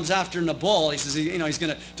and comes after Nabal? He says, he's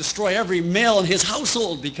going to destroy every male in his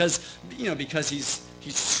household because he's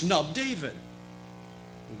snubbed David.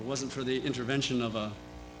 If it wasn't for the intervention of a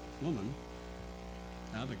woman,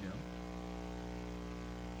 Abigail,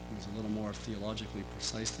 who was a little more theologically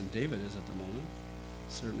precise than David is at the moment,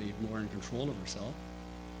 certainly more in control of herself.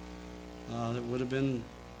 That would have been,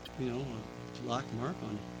 another black mark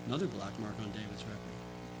on David's record.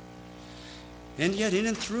 And yet, in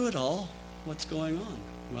and through it all, what's going on?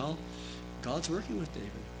 Well, God's working with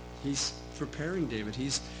David. He's preparing David.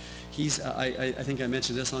 I think I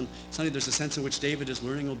mentioned this on Sunday. There's a sense in which David is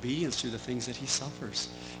learning obedience through the things that he suffers.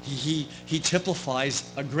 He typifies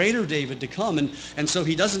a greater David to come, and so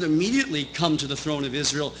he doesn't immediately come to the throne of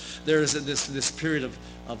Israel. There is this period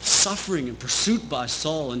of suffering and pursuit by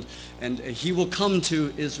Saul, and he will come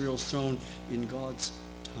to Israel's throne in God's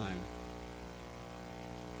time.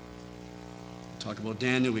 Talk about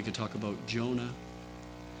Daniel. We could talk about Jonah.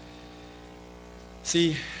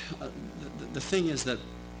 See, the thing is that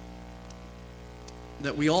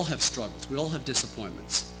we all have struggles. We all have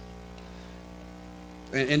disappointments.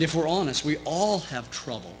 And if we're honest, we all have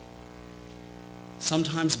trouble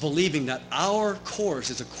sometimes believing that our course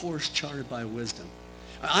is a course charted by wisdom.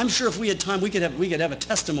 I'm sure if we had time, we could have a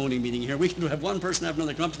testimony meeting here. We could have one person after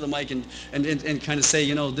another come up to the mic and kind of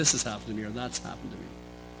say, this has happened to me or that's happened to me.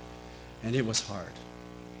 And it was hard.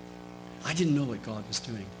 I didn't know what God was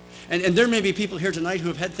doing. And there may be people here tonight who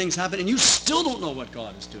have had things happen and you still don't know what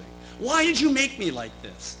God is doing. Why did you make me like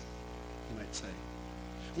this? You might say.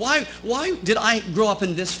 Why did I grow up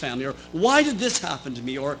in this family? Or why did this happen to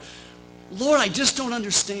me? Or, Lord, I just don't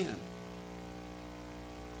understand.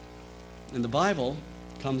 And the Bible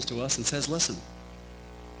comes to us and says, listen,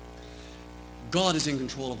 God is in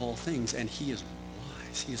control of all things and he is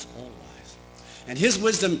wise. He is all wise. And his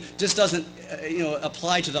wisdom just doesn't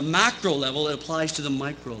apply to the macro level. It applies to the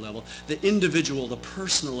micro level, the individual, the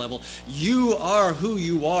personal level. You are who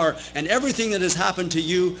you are, and everything that has happened to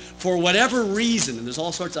you for whatever reason, and there's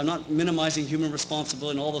all sorts, I'm not minimizing human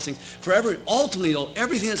responsibility and all those things. Ultimately, though,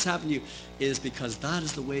 everything that's happened to you is because that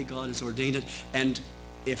is the way God has ordained it. And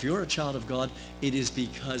if you're a child of God, it is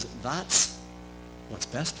because that's what's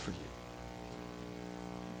best for you.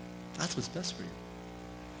 That's what's best for you.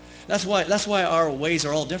 That's why our ways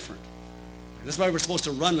are all different. That's why we're supposed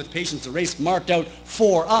to run with patience the race marked out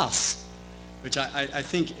for us, which I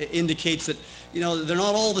think indicates that, they're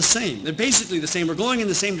not all the same. They're basically the same. We're going in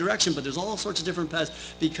the same direction, but there's all sorts of different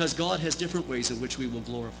paths because God has different ways in which we will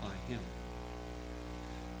glorify him.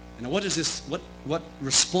 And what is this? What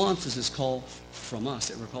response does this call from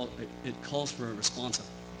us? It calls for a response of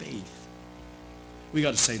faith. We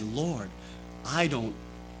got to say, Lord, I don't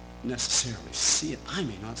necessarily see it. I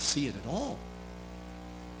may not see it at all.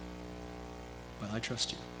 But I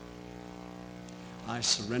trust you. I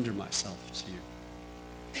surrender myself to you.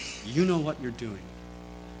 You know what you're doing.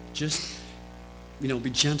 Just, be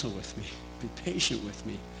gentle with me. Be patient with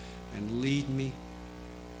me. And lead me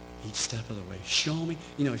each step of the way. Show me.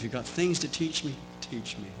 If you've got things to teach me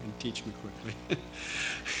and teach me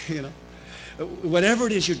quickly. Whatever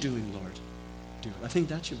it is you're doing, Lord, do it. I think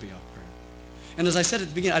that should be our prayer. And as I said at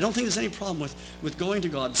the beginning, I don't think there's any problem with going to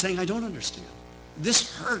God and saying, I don't understand.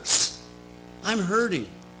 This hurts. I'm hurting.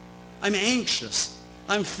 I'm anxious.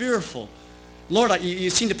 I'm fearful. Lord, you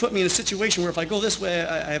seem to put me in a situation where if I go this way,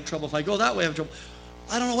 I have trouble. If I go that way, I have trouble.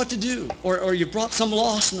 I don't know what to do. Or you brought some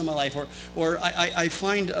loss into my life. Or I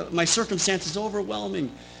find my circumstances overwhelming.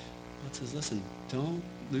 God says, listen, don't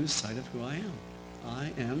lose sight of who I am.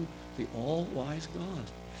 I am the all-wise God.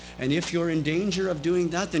 And if you're in danger of doing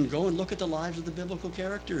that, then go and look at the lives of the biblical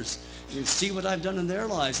characters. You see what I've done in their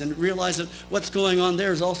lives and realize that what's going on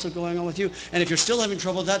there is also going on with you. And if you're still having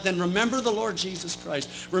trouble with that, then remember the Lord Jesus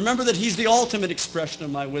Christ. Remember that he's the ultimate expression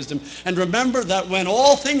of my wisdom. And remember that when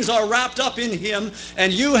all things are wrapped up in him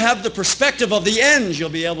and you have the perspective of the end, you'll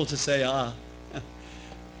be able to say,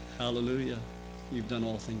 hallelujah, you've done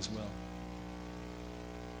all things well.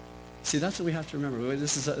 See, that's what we have to remember.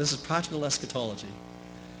 This is practical eschatology.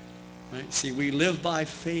 Right? See, we live by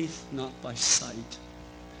faith, not by sight.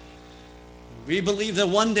 We believe that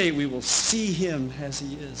one day we will see him as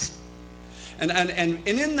he is. And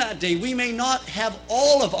in that day, we may not have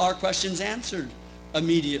all of our questions answered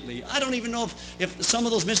immediately. I don't even know if some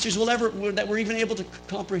of those mysteries that we're even able to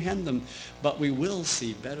comprehend them. But we will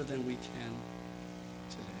see better than we can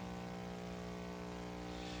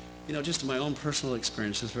today. Just in my own personal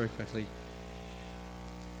experiences, very quickly,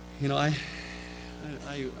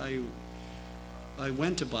 I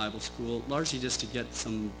went to Bible school largely just to get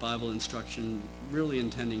some Bible instruction, really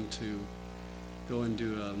intending to go and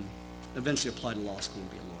eventually apply to law school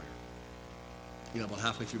and be a lawyer. About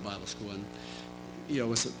halfway through Bible school, and it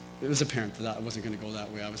was apparent that I wasn't going to go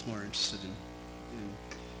that way. I was more interested in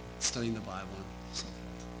studying the Bible and so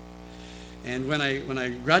forth. And when I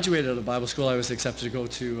graduated out of Bible school, I was accepted to go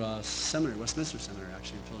to seminary, Westminster Seminary,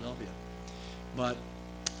 actually, in Philadelphia. But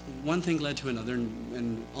one thing led to another,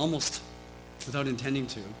 and almost without intending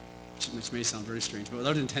to, which may sound very strange, but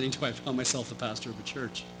without intending to, I found myself the pastor of a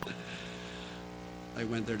church. I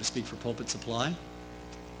went there to speak for Pulpit Supply,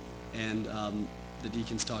 and the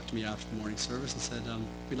deacons talked to me after the morning service and said,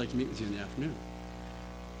 we'd like to meet with you in the afternoon.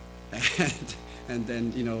 And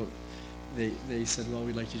then, they said, well,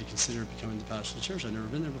 we'd like you to consider becoming the pastor of the church. I'd never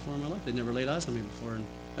been there before in my life. They'd never laid eyes on me before, and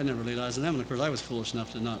I'd never laid eyes on them. And of course, I was foolish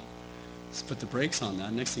enough to not put the brakes on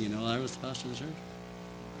that. Next thing you know, I was the pastor of the church.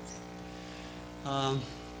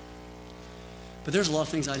 But there's a lot of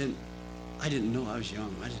things I didn't know. I was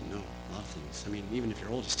young. I didn't know a lot of things. I mean, even if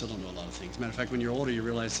you're old, you still don't know a lot of things. Matter of fact, when you're older, you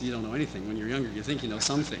realize you don't know anything. When you're younger, you think you know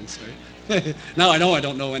some things, right? Now I know I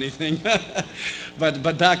don't know anything.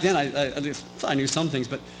 but back then, I knew some things,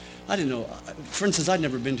 but I didn't know. For instance, I'd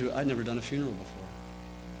never done a funeral before.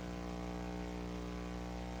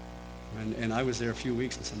 And I was there a few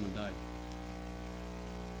weeks and someone died.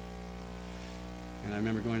 And I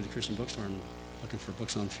remember going to the Christian bookstore and looking for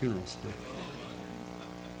books on funerals.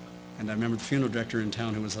 And I remember the funeral director in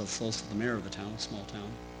town, who was also the mayor of the town, a small town.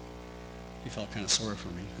 He felt kind of sorry for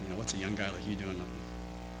me. What's a young guy like you doing in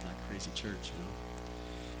that crazy church,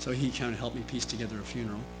 So he kind of helped me piece together a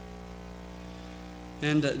funeral.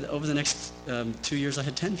 And over the next 2 years, I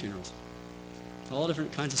had 10 funerals. All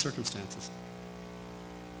different kinds of circumstances.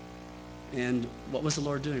 And what was the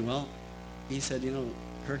Lord doing? Well, he said,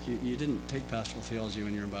 Kirk, you didn't take pastoral theology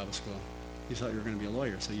when you were in Bible school. You thought you were going to be a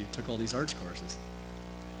lawyer, so you took all these arts courses.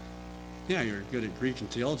 Yeah, you're good at Greek and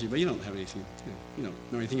theology, but you don't have anything, you don't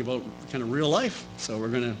know anything about kind of real life. So we're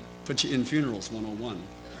going to put you in funerals 101.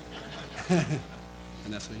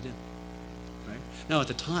 And that's what he did. Right? Now, at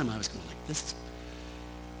the time, I was going like, this is,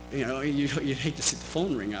 you'd hate to see the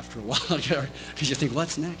phone ring after a while, because you think,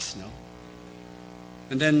 what's next?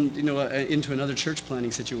 And then, into another church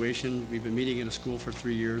planning situation. We've been meeting in a school for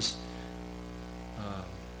 3 years.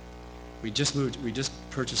 We just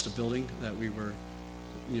purchased a building that we were,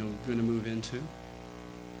 going to move into.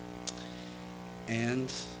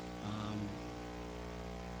 And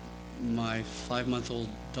my 5-month-old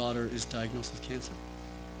daughter is diagnosed with cancer.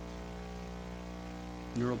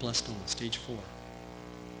 Neuroblastoma, stage 4.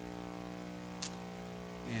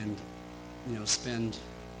 And, the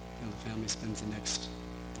family spends the next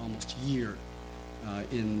almost year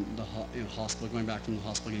in the hospital, going back from the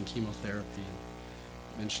hospital, getting chemotherapy, and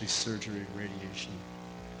eventually surgery, radiation.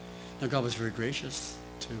 Now, God was very gracious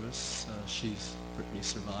to us. Brittany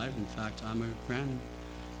survived. In fact, I'm a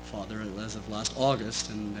grandfather as of last August,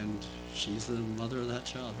 and she's the mother of that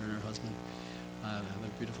child, her and her husband. Have a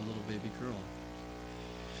beautiful little baby girl.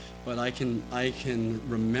 But I can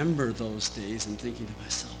remember those days and thinking to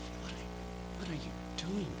myself, what are you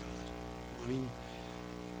doing, God? I mean,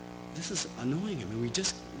 this is annoying. I mean,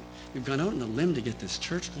 we've gone out on a limb to get this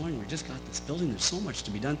church going. We just got this building. There's so much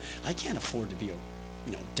to be done. I can't afford to be,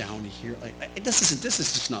 down here. This is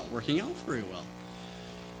just not working out very well.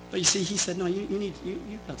 But you see, he said, no,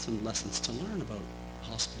 you've got some lessons to learn about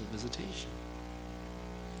hospital visitation.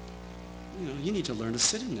 You need to learn to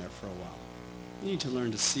sit in there for a while. You need to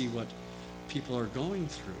learn to see what people are going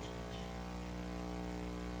through.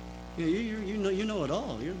 You know it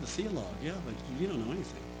all. You're the theologue, yeah, but you don't know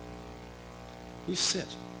anything. You sit.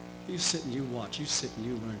 You sit and you watch. You sit and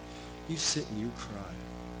you learn. You sit and you cry.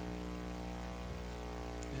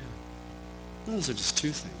 Yeah. Those are just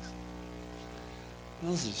two things.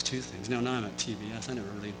 Now I'm at TBS. I never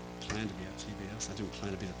really planned to be at TBS. I didn't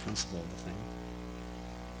plan to be the principal of the thing.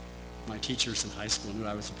 My teachers in high school knew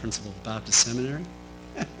I was the principal of Baptist Seminary.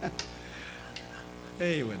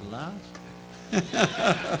 They would laugh.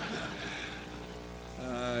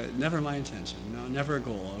 Never my intention. No, never a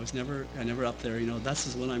goal. I never up there. This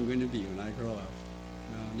is what I'm going to be when I grow up.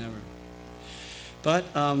 No, never. But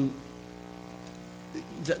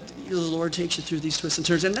the Lord takes you through these twists and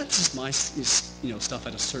turns, and that's just my stuff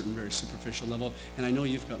at a certain very superficial level. And I know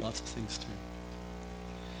you've got lots of things too.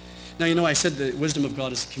 Now, I said the wisdom of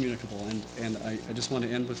God is communicable, and I just want to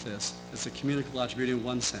end with this. It's a communicable attribute in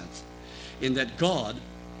one sense, in that God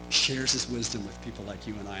shares his wisdom with people like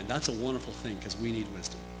you and I, and that's a wonderful thing because we need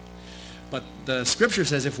wisdom. But the scripture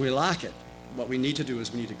says if we lack it, what we need to do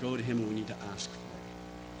is we need to go to him and we need to ask for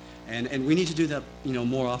it. And we need to do that,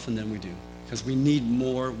 more often than we do, because we need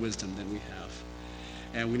more wisdom than we have.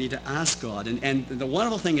 And we need to ask God. And the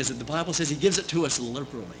wonderful thing is that the Bible says he gives it to us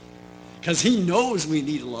liberally, because he knows we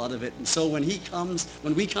need a lot of it. And so when we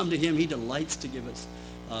come to him, he delights to give us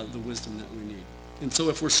the wisdom that we need. And so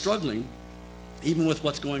if we're struggling, even with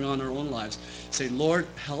what's going on in our own lives, say, Lord,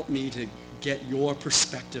 help me to get your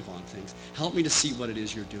perspective on things. Help me to see what it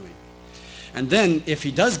is you're doing. And then, if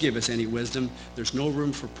he does give us any wisdom, there's no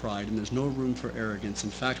room for pride and there's no room for arrogance. In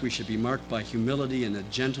fact, we should be marked by humility and a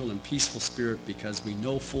gentle and peaceful spirit, because we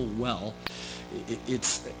know full well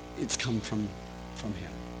it's come from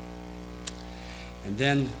him. And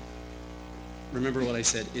then, remember what I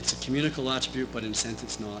said, it's a communicable attribute, but in a sense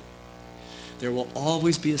it's not. There will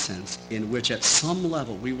always be a sense in which at some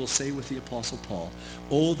level we will say with the Apostle Paul,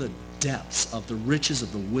 oh, the depths of the riches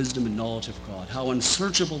of the wisdom and knowledge of God, how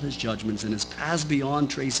unsearchable his judgments and his paths beyond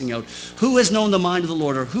tracing out. Who has known the mind of the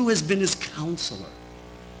Lord, or who has been his counselor?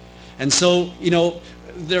 And so,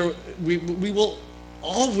 we will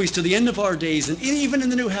always, to the end of our days, and even in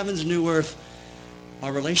the new heavens and new earth,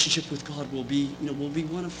 our relationship with God will be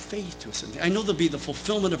one of faith to a certain extent. I know there'll be the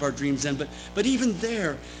fulfillment of our dreams then, but even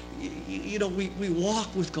there, we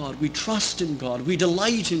walk with God, we trust in God, we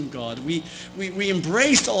delight in God, we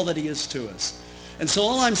embrace all that he is to us. And so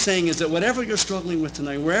all I'm saying is that whatever you're struggling with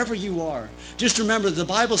tonight, wherever you are, just remember the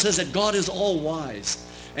Bible says that God is all wise.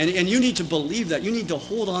 And you need to believe that. You need to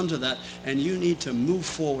hold on to that, and you need to move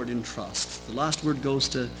forward in trust. The last word goes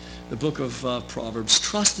to the book of Proverbs.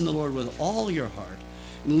 Trust in the Lord with all your heart.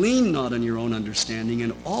 Lean not on your own understanding.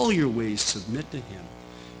 In all your ways submit to him,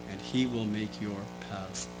 and he will make your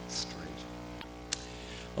paths straight.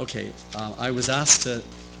 Okay, I was asked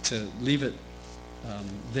to leave it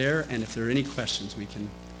there, and if there are any questions, we can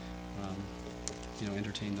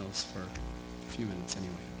entertain those for a few minutes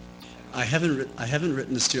anyway. I haven't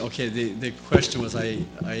written this to you. Okay, the question was, I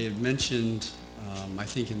had mentioned, I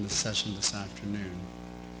think in the session this afternoon,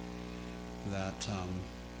 that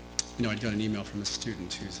I'd got an email from a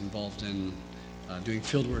student who's involved in doing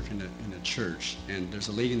field work in a church, and there's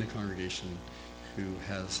a lady in the congregation who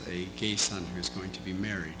has a gay son who's going to be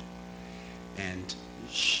married, and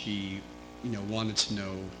she wanted to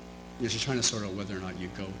know, she's trying to sort out whether or not you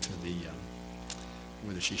go to the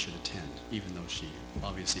whether she should attend, even though she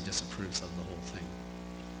obviously disapproves of the whole thing.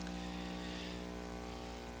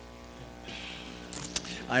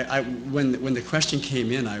 When the question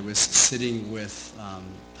came in, I was sitting with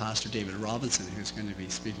Pastor David Robinson, who's going to be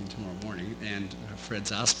speaking tomorrow morning, and Fred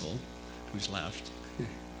Zaspel, who's left.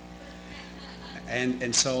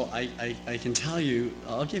 and so I can tell you,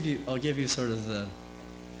 I'll give you sort of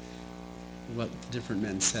what the different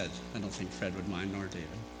men said. I don't think Fred would mind, nor David.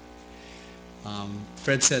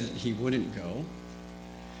 Fred said he wouldn't go,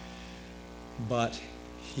 but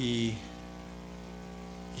he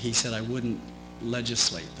said I wouldn't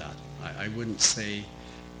legislate that. I wouldn't say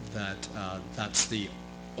that that's the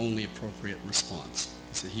only appropriate response.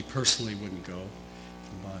 He said he personally wouldn't go,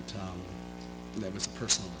 but that was a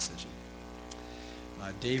personal decision.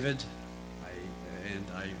 David,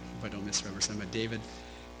 I hope I don't misrepresent, but David,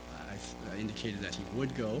 I indicated that he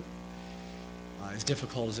would go, as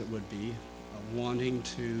difficult as it would be, wanting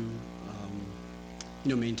to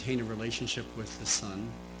maintain a relationship with the son,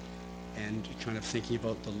 and kind of thinking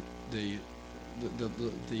about the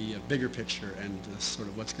bigger picture and sort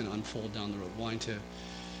of what's going to unfold down the road, wanting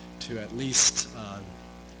to at least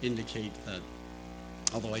indicate that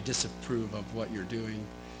although I disapprove of what you're doing,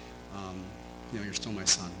 you're still my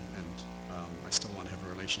son, and I still want to have a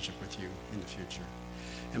relationship with you in the future.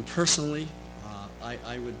 And personally,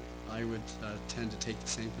 I would tend to take the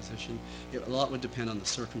same position. A lot would depend on the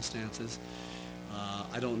circumstances.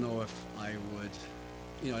 I don't know if I would,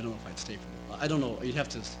 I don't know if I'd stay for it. I don't know. You'd have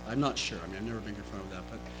to. I'm not sure. I mean, I've never been confronted with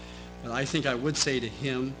that, but I think I would say to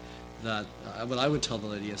him that what I would tell the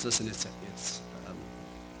lady is, listen,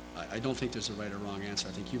 I don't think there's a right or wrong answer.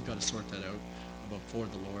 I think you've got to sort that out before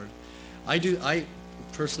the Lord. I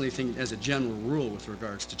personally think, as a general rule with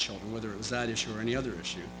regards to children, whether it was that issue or any other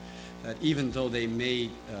issue, that even though they may,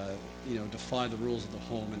 defy the rules of the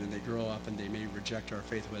home, and then they grow up and they may reject our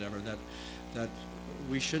faith, whatever, that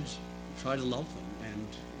we should try to love them and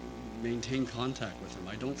maintain contact with them.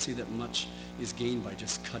 I don't see that much is gained by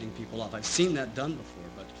just cutting people off. I've seen that done before,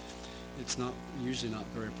 but it's usually not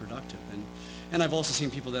very productive. And I've also seen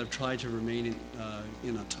people that have tried to remain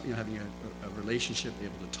having a relationship,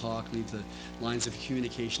 able to talk, leave the lines of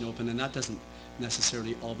communication open, and that doesn't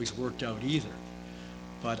necessarily always work out either.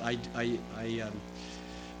 But I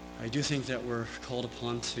do think that we're called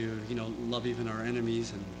upon to, love even our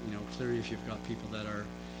enemies, and, clearly if you've got people that are,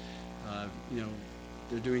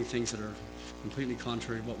 they're doing things that are completely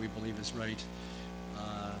contrary to what we believe is right,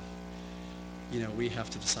 we have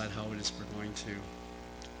to decide how it is we're going to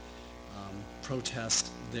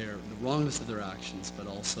protest the wrongness of their actions, but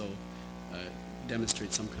also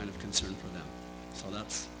demonstrate some kind of concern for them. So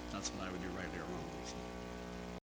that's what I would do, rightly or wrongly.